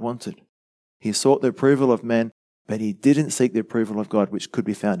what God wanted. He sought the approval of men, but he didn't seek the approval of God, which could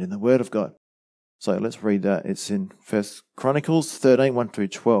be found in the Word of God. So let's read that. It's in 1 Chronicles 13, 1 through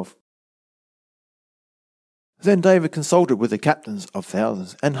 12. Then David consulted with the captains of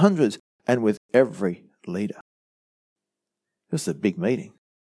thousands and hundreds, and with every leader. This is a big meeting.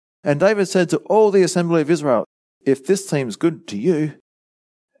 And David said to all the assembly of Israel, if this seems good to you,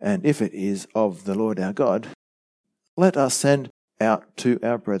 and if it is of the Lord our God, let us send out to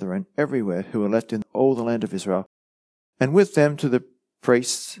our brethren everywhere who are left in all the land of Israel, and with them to the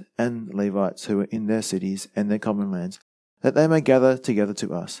priests and Levites who are in their cities and their common lands, that they may gather together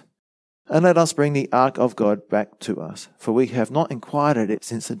to us. And let us bring the ark of God back to us, for we have not inquired at it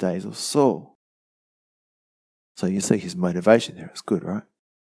since the days of Saul. So you see his motivation there. It's good, right?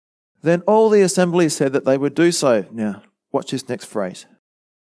 Then all the assembly said that they would do so. Now, watch this next phrase.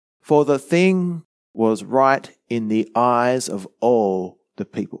 For the thing was right in the eyes of all the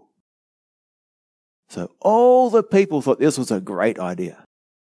people. So all the people thought this was a great idea.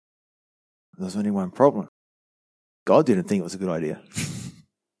 There's only one problem. God didn't think it was a good idea.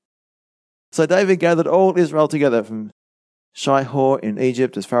 So David gathered all Israel together from Shihor in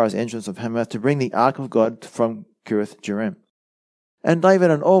Egypt as far as the entrance of Hamath to bring the ark of God from Kiriath Jearim. And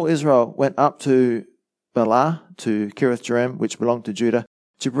David and all Israel went up to Baalah, to Kiriath Jearim, which belonged to Judah,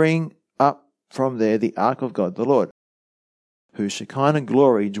 to bring up from there the ark of God the Lord, whose Shekinah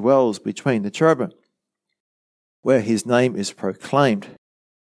glory dwells between the cherubim, where his name is proclaimed.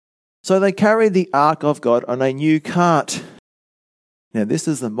 So they carried the ark of God on a new cart. Now this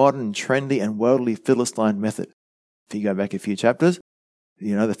is the modern, trendy and worldly Philistine method. If you go back a few chapters,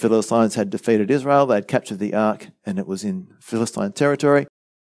 you know the Philistines had defeated Israel, they had captured the ark, and it was in Philistine territory.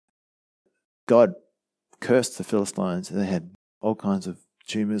 God cursed the Philistines. They had all kinds of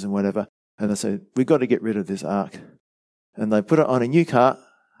tumors and whatever, and they said, we've got to get rid of this ark. And they put it on a new cart.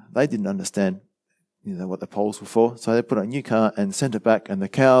 They didn't understand what the poles were for, so they put it on a new cart and sent it back, and the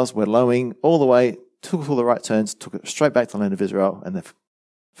cows were lowing all the way, took all the right turns, took it straight back to the land of Israel, and the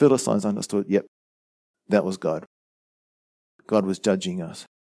Philistines understood, yep, that was God. God was judging us.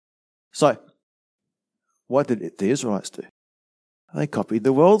 So, what did the Israelites do? They copied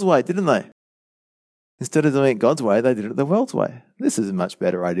the world's way, didn't they? Instead of doing it God's way, they did it the world's way. This is a much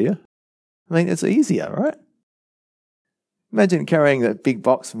better idea. I mean, it's easier, right? Imagine carrying that big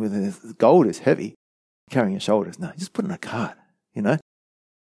box with gold is heavy, carrying your shoulders. No, just put it in a cart,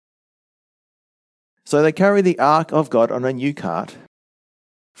 So they carried the ark of God on a new cart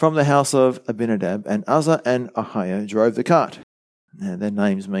from the house of Abinadab, and Uzzah and Ahio drove the cart. Now, their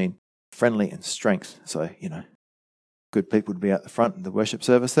names mean friendly and strength, so, good people to be out the front of the worship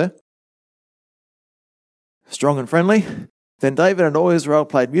service there. Strong and friendly. Then David and all Israel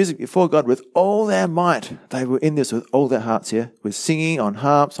played music before God with all their might. They were in this with all their hearts here, with singing on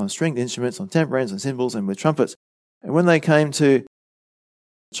harps, on stringed instruments, on tambourines and cymbals, and with trumpets. And when they came to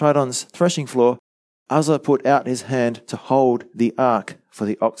Chidon's threshing floor, Uzzah put out his hand to hold the ark, for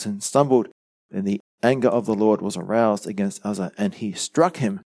the oxen stumbled. Then the anger of the Lord was aroused against Uzzah, and he struck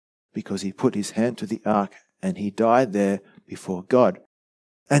him because he put his hand to the ark, and he died there before God.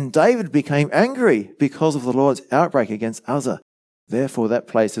 And David became angry because of the Lord's outbreak against Uzzah. Therefore that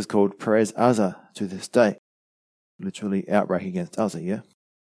place is called Perez Uzzah to this day. Literally outbreak against Uzzah, yeah?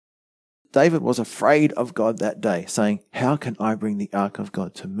 David was afraid of God that day, saying, how can I bring the ark of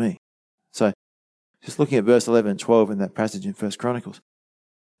God to me? So, just looking at verse 11 and 12 in that passage in 1 Chronicles.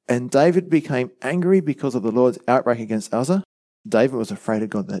 And David became angry because of the Lord's outbreak against Uzzah. David was afraid of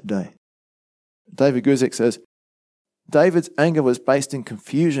God that day. David Guzik says, David's anger was based in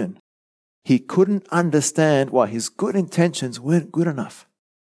confusion. He couldn't understand why his good intentions weren't good enough.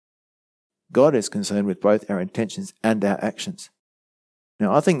 God is concerned with both our intentions and our actions.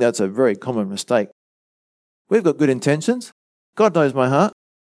 Now, I think that's a very common mistake. We've got good intentions. God knows my heart.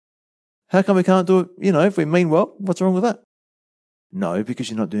 How come we can't do it, if we mean well? What's wrong with that? No, because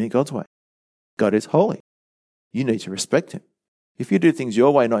you're not doing it God's way. God is holy. You need to respect him. If you do things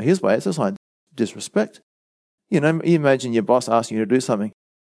your way, not his way, it's just like disrespect. You imagine your boss asking you to do something,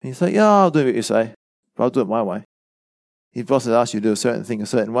 and you say, yeah, I'll do what you say, but I'll do it my way. Your boss has asked you to do a certain thing a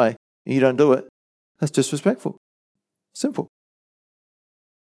certain way, and you don't do it. That's disrespectful. Simple.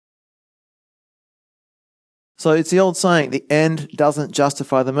 So it's the old saying, the end doesn't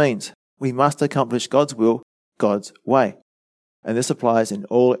justify the means. We must accomplish God's will, God's way. And this applies in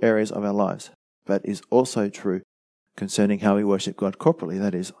all areas of our lives, but is also true concerning how we worship God corporately,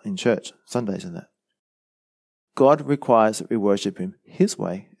 that is, in church, Sundays and that. God requires that we worship him his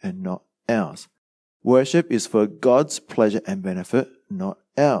way and not ours. Worship is for God's pleasure and benefit, not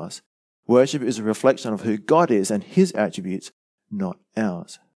ours. Worship is a reflection of who God is and his attributes, not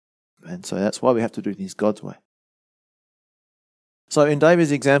ours. And so that's why we have to do things God's way. So in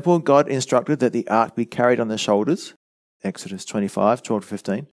David's example, God instructed that the ark be carried on the shoulders, Exodus 25, 12 to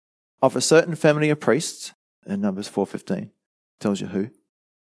 15, of a certain family of priests, and Numbers 4:15 tells you who.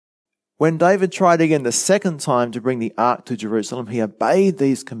 When David tried again the second time to bring the ark to Jerusalem, he obeyed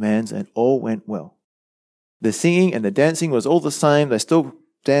these commands and all went well. The singing and the dancing was all the same. They still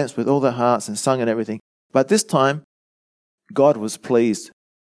danced with all their hearts and sung and everything. But this time, God was pleased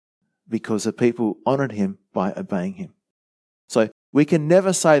because the people honored him by obeying him. So we can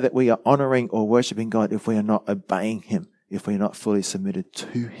never say that we are honoring or worshiping God if we are not obeying him, if we are not fully submitted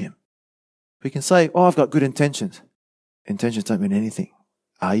to him. We can say, oh, I've got good intentions. Intentions don't mean anything.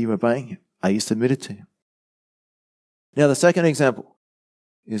 Are you obeying him? Are you submitted to him? Now, the second example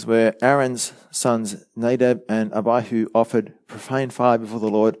is where Aaron's sons Nadab and Abihu offered profane fire before the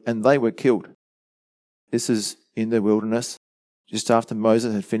Lord, and they were killed. This is in the wilderness, just after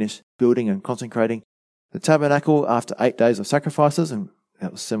Moses had finished building and consecrating the tabernacle after 8 days of sacrifices, and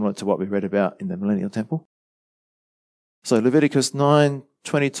that was similar to what we read about in the Millennial Temple. So Leviticus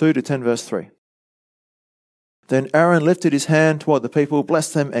 9:22 to 10 verse 3. Then Aaron lifted his hand toward the people,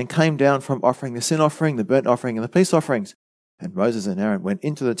 blessed them, and came down from offering the sin offering, the burnt offering, and the peace offerings. And Moses and Aaron went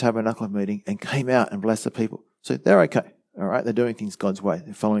into the tabernacle of meeting and came out and blessed the people. So they're okay. All right, they're doing things God's way.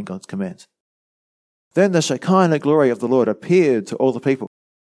 They're following God's commands. Then the Shekinah glory of the Lord appeared to all the people,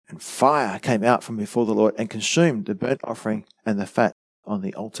 and fire came out from before the Lord and consumed the burnt offering and the fat on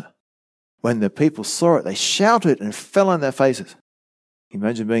the altar. When the people saw it, they shouted and fell on their faces.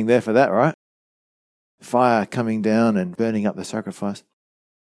 Imagine being there for that, right? Fire coming down and burning up the sacrifice.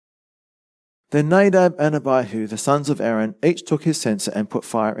 Then Nadab and Abihu, the sons of Aaron, each took his censer and put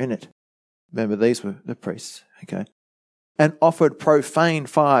fire in it. Remember, these were the priests, okay? And offered profane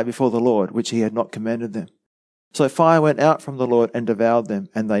fire before the Lord, which he had not commanded them. So fire went out from the Lord and devoured them,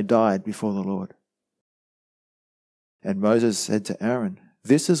 and they died before the Lord. And Moses said to Aaron,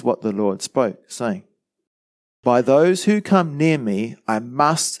 this is what the Lord spoke, saying, by those who come near me, I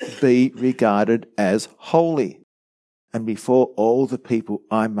must be regarded as holy, and before all the people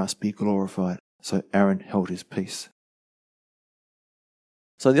I must be glorified. So Aaron held his peace.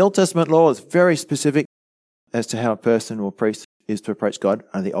 So the Old Testament law is very specific as to how a person or priest is to approach God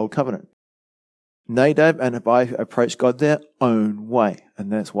under the Old Covenant. Nadab and Abihu approached God their own way,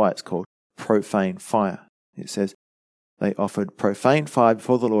 and that's why it's called profane fire. It says they offered profane fire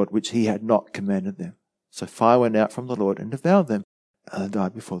before the Lord, which he had not commanded them. So fire went out from the Lord and devoured them, and they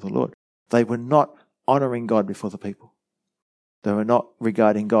died before the Lord. They were not honoring God before the people. They were not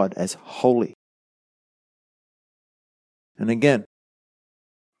regarding God as holy. And again,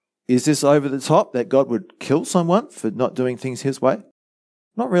 is this over the top that God would kill someone for not doing things his way?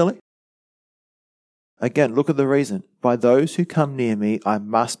 Not really. Again, look at the reason. By those who come near me, I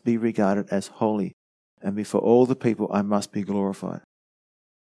must be regarded as holy, and before all the people I must be glorified.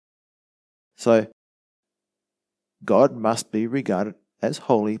 So, God must be regarded as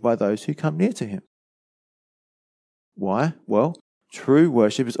holy by those who come near to him. Why? Well, true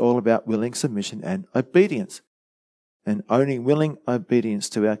worship is all about willing submission and obedience. And only willing obedience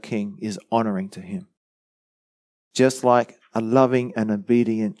to our King is honoring to him. Just like a loving and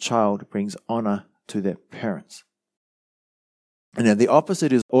obedient child brings honor to their parents. And now the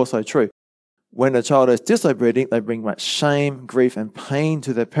opposite is also true. When a child is disobedient, they bring much shame, grief, and pain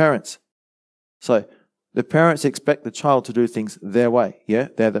to their parents. So, the parents expect the child to do things their way. Yeah,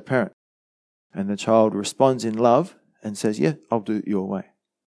 they're the parent. And the child responds in love and says, yeah, I'll do it your way.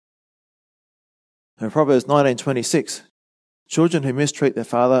 In Proverbs 19:26, children who mistreat their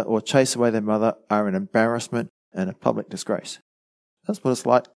father or chase away their mother are an embarrassment and a public disgrace. That's what it's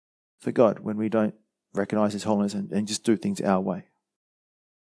like for God when we don't recognize his holiness and just do things our way.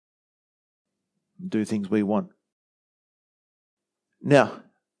 Do things we want. Now,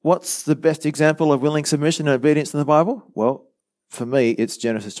 what's the best example of willing submission and obedience in the Bible? Well, for me, it's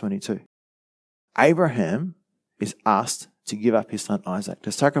Genesis 22. Abraham is asked to give up his son Isaac,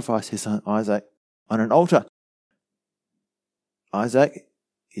 to sacrifice his son Isaac on an altar. Isaac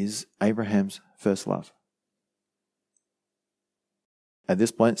is Abraham's first love. At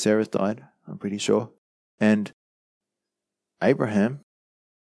this point, Sarah's died, I'm pretty sure. And Abraham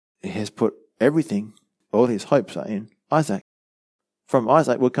has put everything, all his hopes are in Isaac. From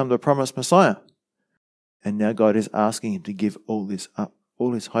Isaac will come the promised Messiah. And now God is asking him to give all this up,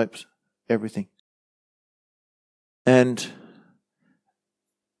 all his hopes, everything. And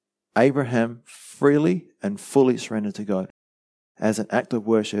Abraham freely and fully surrendered to God. As an act of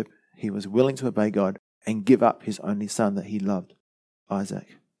worship, he was willing to obey God and give up his only son that he loved,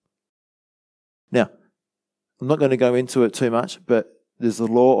 Isaac. Now, I'm not going to go into it too much, but there's the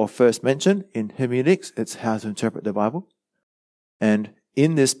law of first mention in hermeneutics. It's how to interpret the Bible. And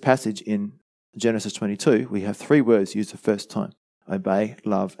in this passage in Genesis 22, we have 3 words used the first time: obey,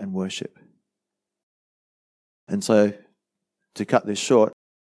 love, and worship. And so, to cut this short,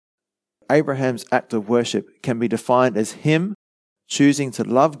 Abraham's act of worship can be defined as him choosing to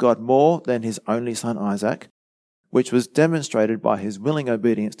love God more than his only son Isaac, which was demonstrated by his willing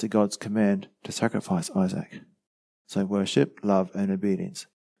obedience to God's command to sacrifice Isaac. So worship, love, and obedience.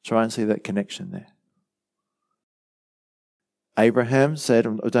 Try and see that connection there. Abraham said,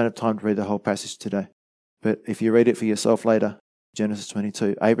 I don't have time to read the whole passage today, but if you read it for yourself later, Genesis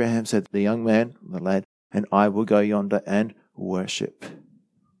 22, Abraham said, the young man, the lad, and I will go yonder and worship.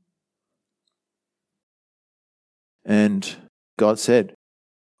 And God said,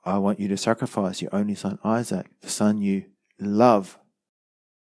 I want you to sacrifice your only son Isaac, the son you love.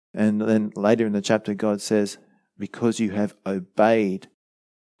 And then later in the chapter, God says, because you have obeyed.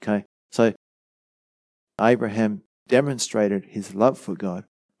 Okay, so Abraham demonstrated his love for God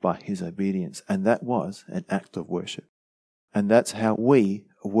by his obedience, and that was an act of worship. And that's how we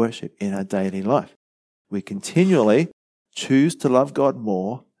worship in our daily life. We continually choose to love God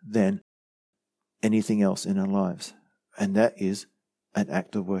more than anything else in our lives. And that is an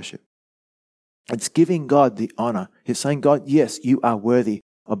act of worship. It's giving God the honor. It's saying, God, yes, you are worthy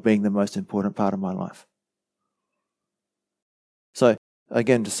of being the most important part of my life. So,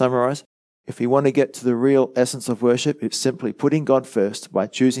 again, to summarize, if we want to get to the real essence of worship, it's simply putting God first by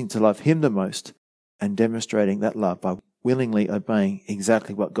choosing to love Him the most and demonstrating that love by willingly obeying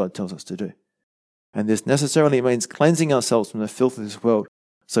exactly what God tells us to do. And this necessarily means cleansing ourselves from the filth of this world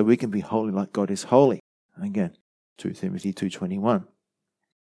so we can be holy like God is holy. Again, 2 Timothy 2:21.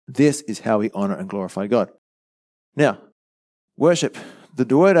 This is how we honor and glorify God. Now, worship.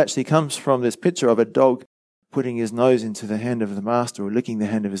 The word actually comes from this picture of a dog putting his nose into the hand of the master or licking the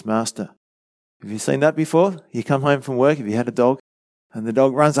hand of his master. Have you seen that before? You come home from work, if you had a dog, and the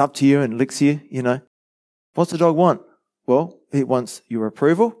dog runs up to you and licks you, What's the dog want? Well, it wants your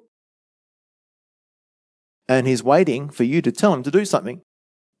approval, and he's waiting for you to tell him to do something.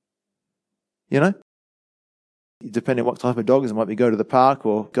 Depending on what type of dog it is, it might be go to the park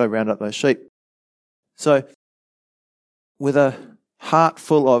or go round up those sheep. So, with a heart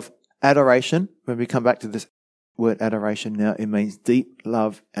full of adoration, when we come back to this word adoration now, it means deep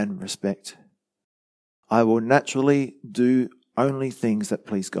love and respect. I will naturally do only things that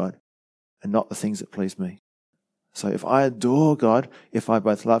please God and not the things that please me. So if I adore God, if I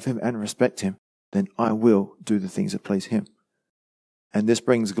both love Him and respect Him, then I will do the things that please Him. And this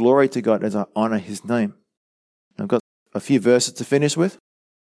brings glory to God as I honor His name. I've got a few verses to finish with,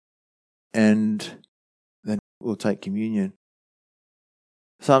 and then we'll take communion.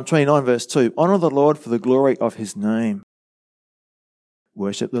 Psalm 29 verse 2, honor the Lord for the glory of His name.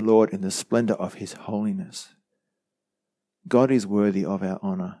 Worship the Lord in the splendor of His holiness. God is worthy of our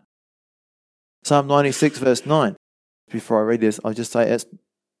honor. Psalm 96 verse 9. Before I read this, I'll just say it's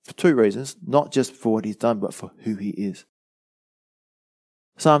for 2 reasons, not just for what He's done, but for who He is.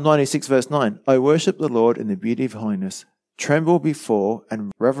 Psalm 96 verse 9, I worship the Lord in the beauty of holiness, tremble before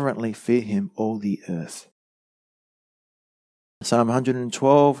and reverently fear Him all the earth. Psalm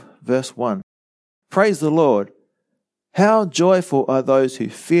 112 verse 1, praise the Lord. How joyful are those who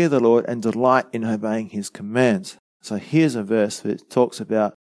fear the Lord and delight in obeying His commands. So here's a verse that talks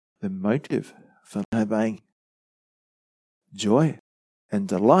about the motive for obeying. Joy and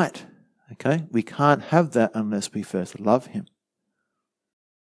delight. Okay? We can't have that unless we first love Him.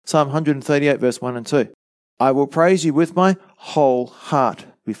 Psalm 138 verse 1 and 2. I will praise you with my whole heart.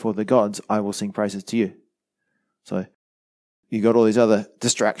 Before the gods, I will sing praises to you. So you got all these other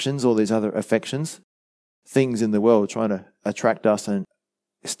distractions, all these other affections, things in the world trying to attract us and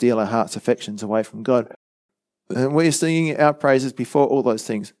steal our heart's affections away from God. And we're singing our praises before all those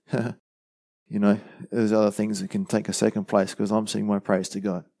things. There's other things that can take a second place because I'm singing my praise to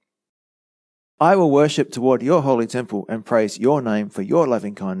God. I will worship toward your holy temple and praise your name for your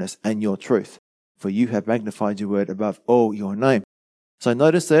loving kindness and your truth, for you have magnified your word above all your name. So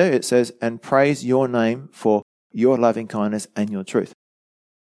notice there it says, and praise your name for your loving kindness and your truth.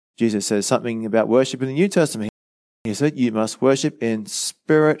 Jesus says something about worship in the New Testament. He said, you must worship in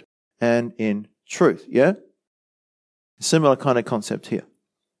spirit and in truth. Yeah? Similar kind of concept here.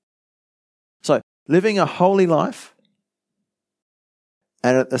 So, living a holy life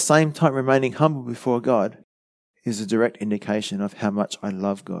and at the same time remaining humble before God is a direct indication of how much I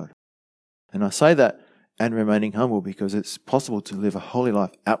love God. And I say that and remaining humble because it's possible to live a holy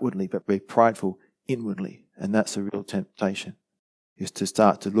life outwardly but be prideful inwardly. And that's a real temptation, is to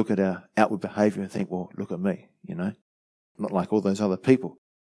start to look at our outward behavior and think, well, look at me, not like all those other people.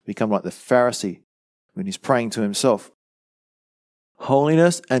 Become like the Pharisee when he's praying to himself.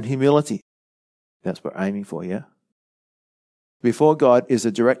 Holiness and humility. That's what we're aiming for, yeah? Before God is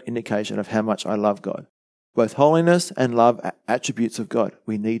a direct indication of how much I love God. Both holiness and love are attributes of God.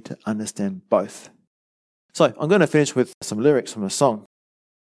 We need to understand both. So I'm going to finish with some lyrics from a song.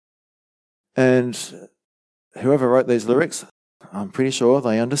 And whoever wrote these lyrics, I'm pretty sure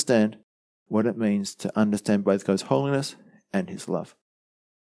they understand what it means to understand both God's holiness and his love.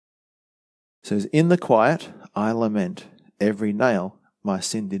 It says, in the quiet I lament, every nail my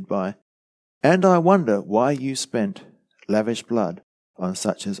sin did buy, and I wonder why you spent lavish blood on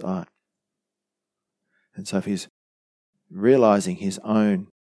such as I. And so if he's realizing his own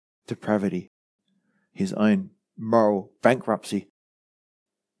depravity, his own moral bankruptcy,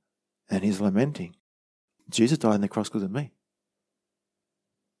 and he's lamenting, Jesus died on the cross because of me.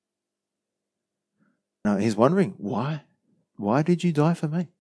 Now he's wondering, why? Why did you die for me?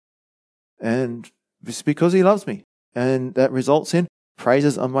 And it's because he loves me. And that results in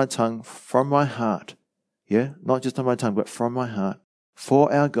praises on my tongue from my heart. Yeah, not just on my tongue, but from my heart.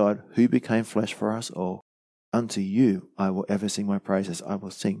 For our God, who became flesh for us all. Unto you I will ever sing my praises. I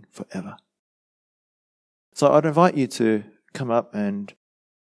will sing forever. So I'd invite you to come up and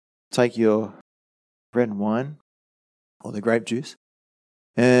take your bread and wine or the grape juice.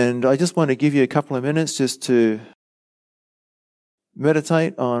 And I just want to give you a couple of minutes just to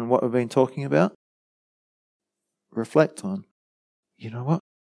meditate on what we've been talking about. Reflect on, you know what?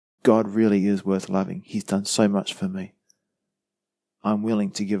 God really is worth loving. He's done so much for me. I'm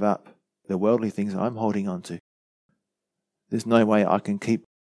willing to give up the worldly things I'm holding on to. There's no way I can keep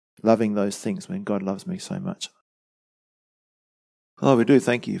loving those things when God loves me so much. Lord, we do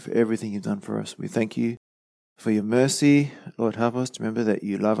thank you for everything you've done for us. We thank you for your mercy. Lord, help us to remember that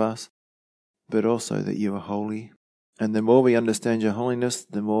you love us, but also that you are holy. And the more we understand your holiness,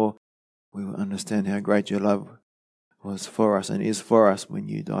 the more we will understand how great your love was for us and is for us when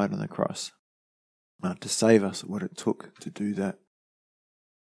you died on the cross. To save us, what it took to do that.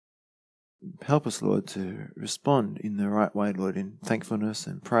 Help us, Lord, to respond in the right way, Lord, in thankfulness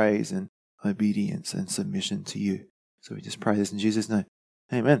and praise and obedience and submission to you. So we just pray this in Jesus' name.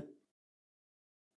 Amen.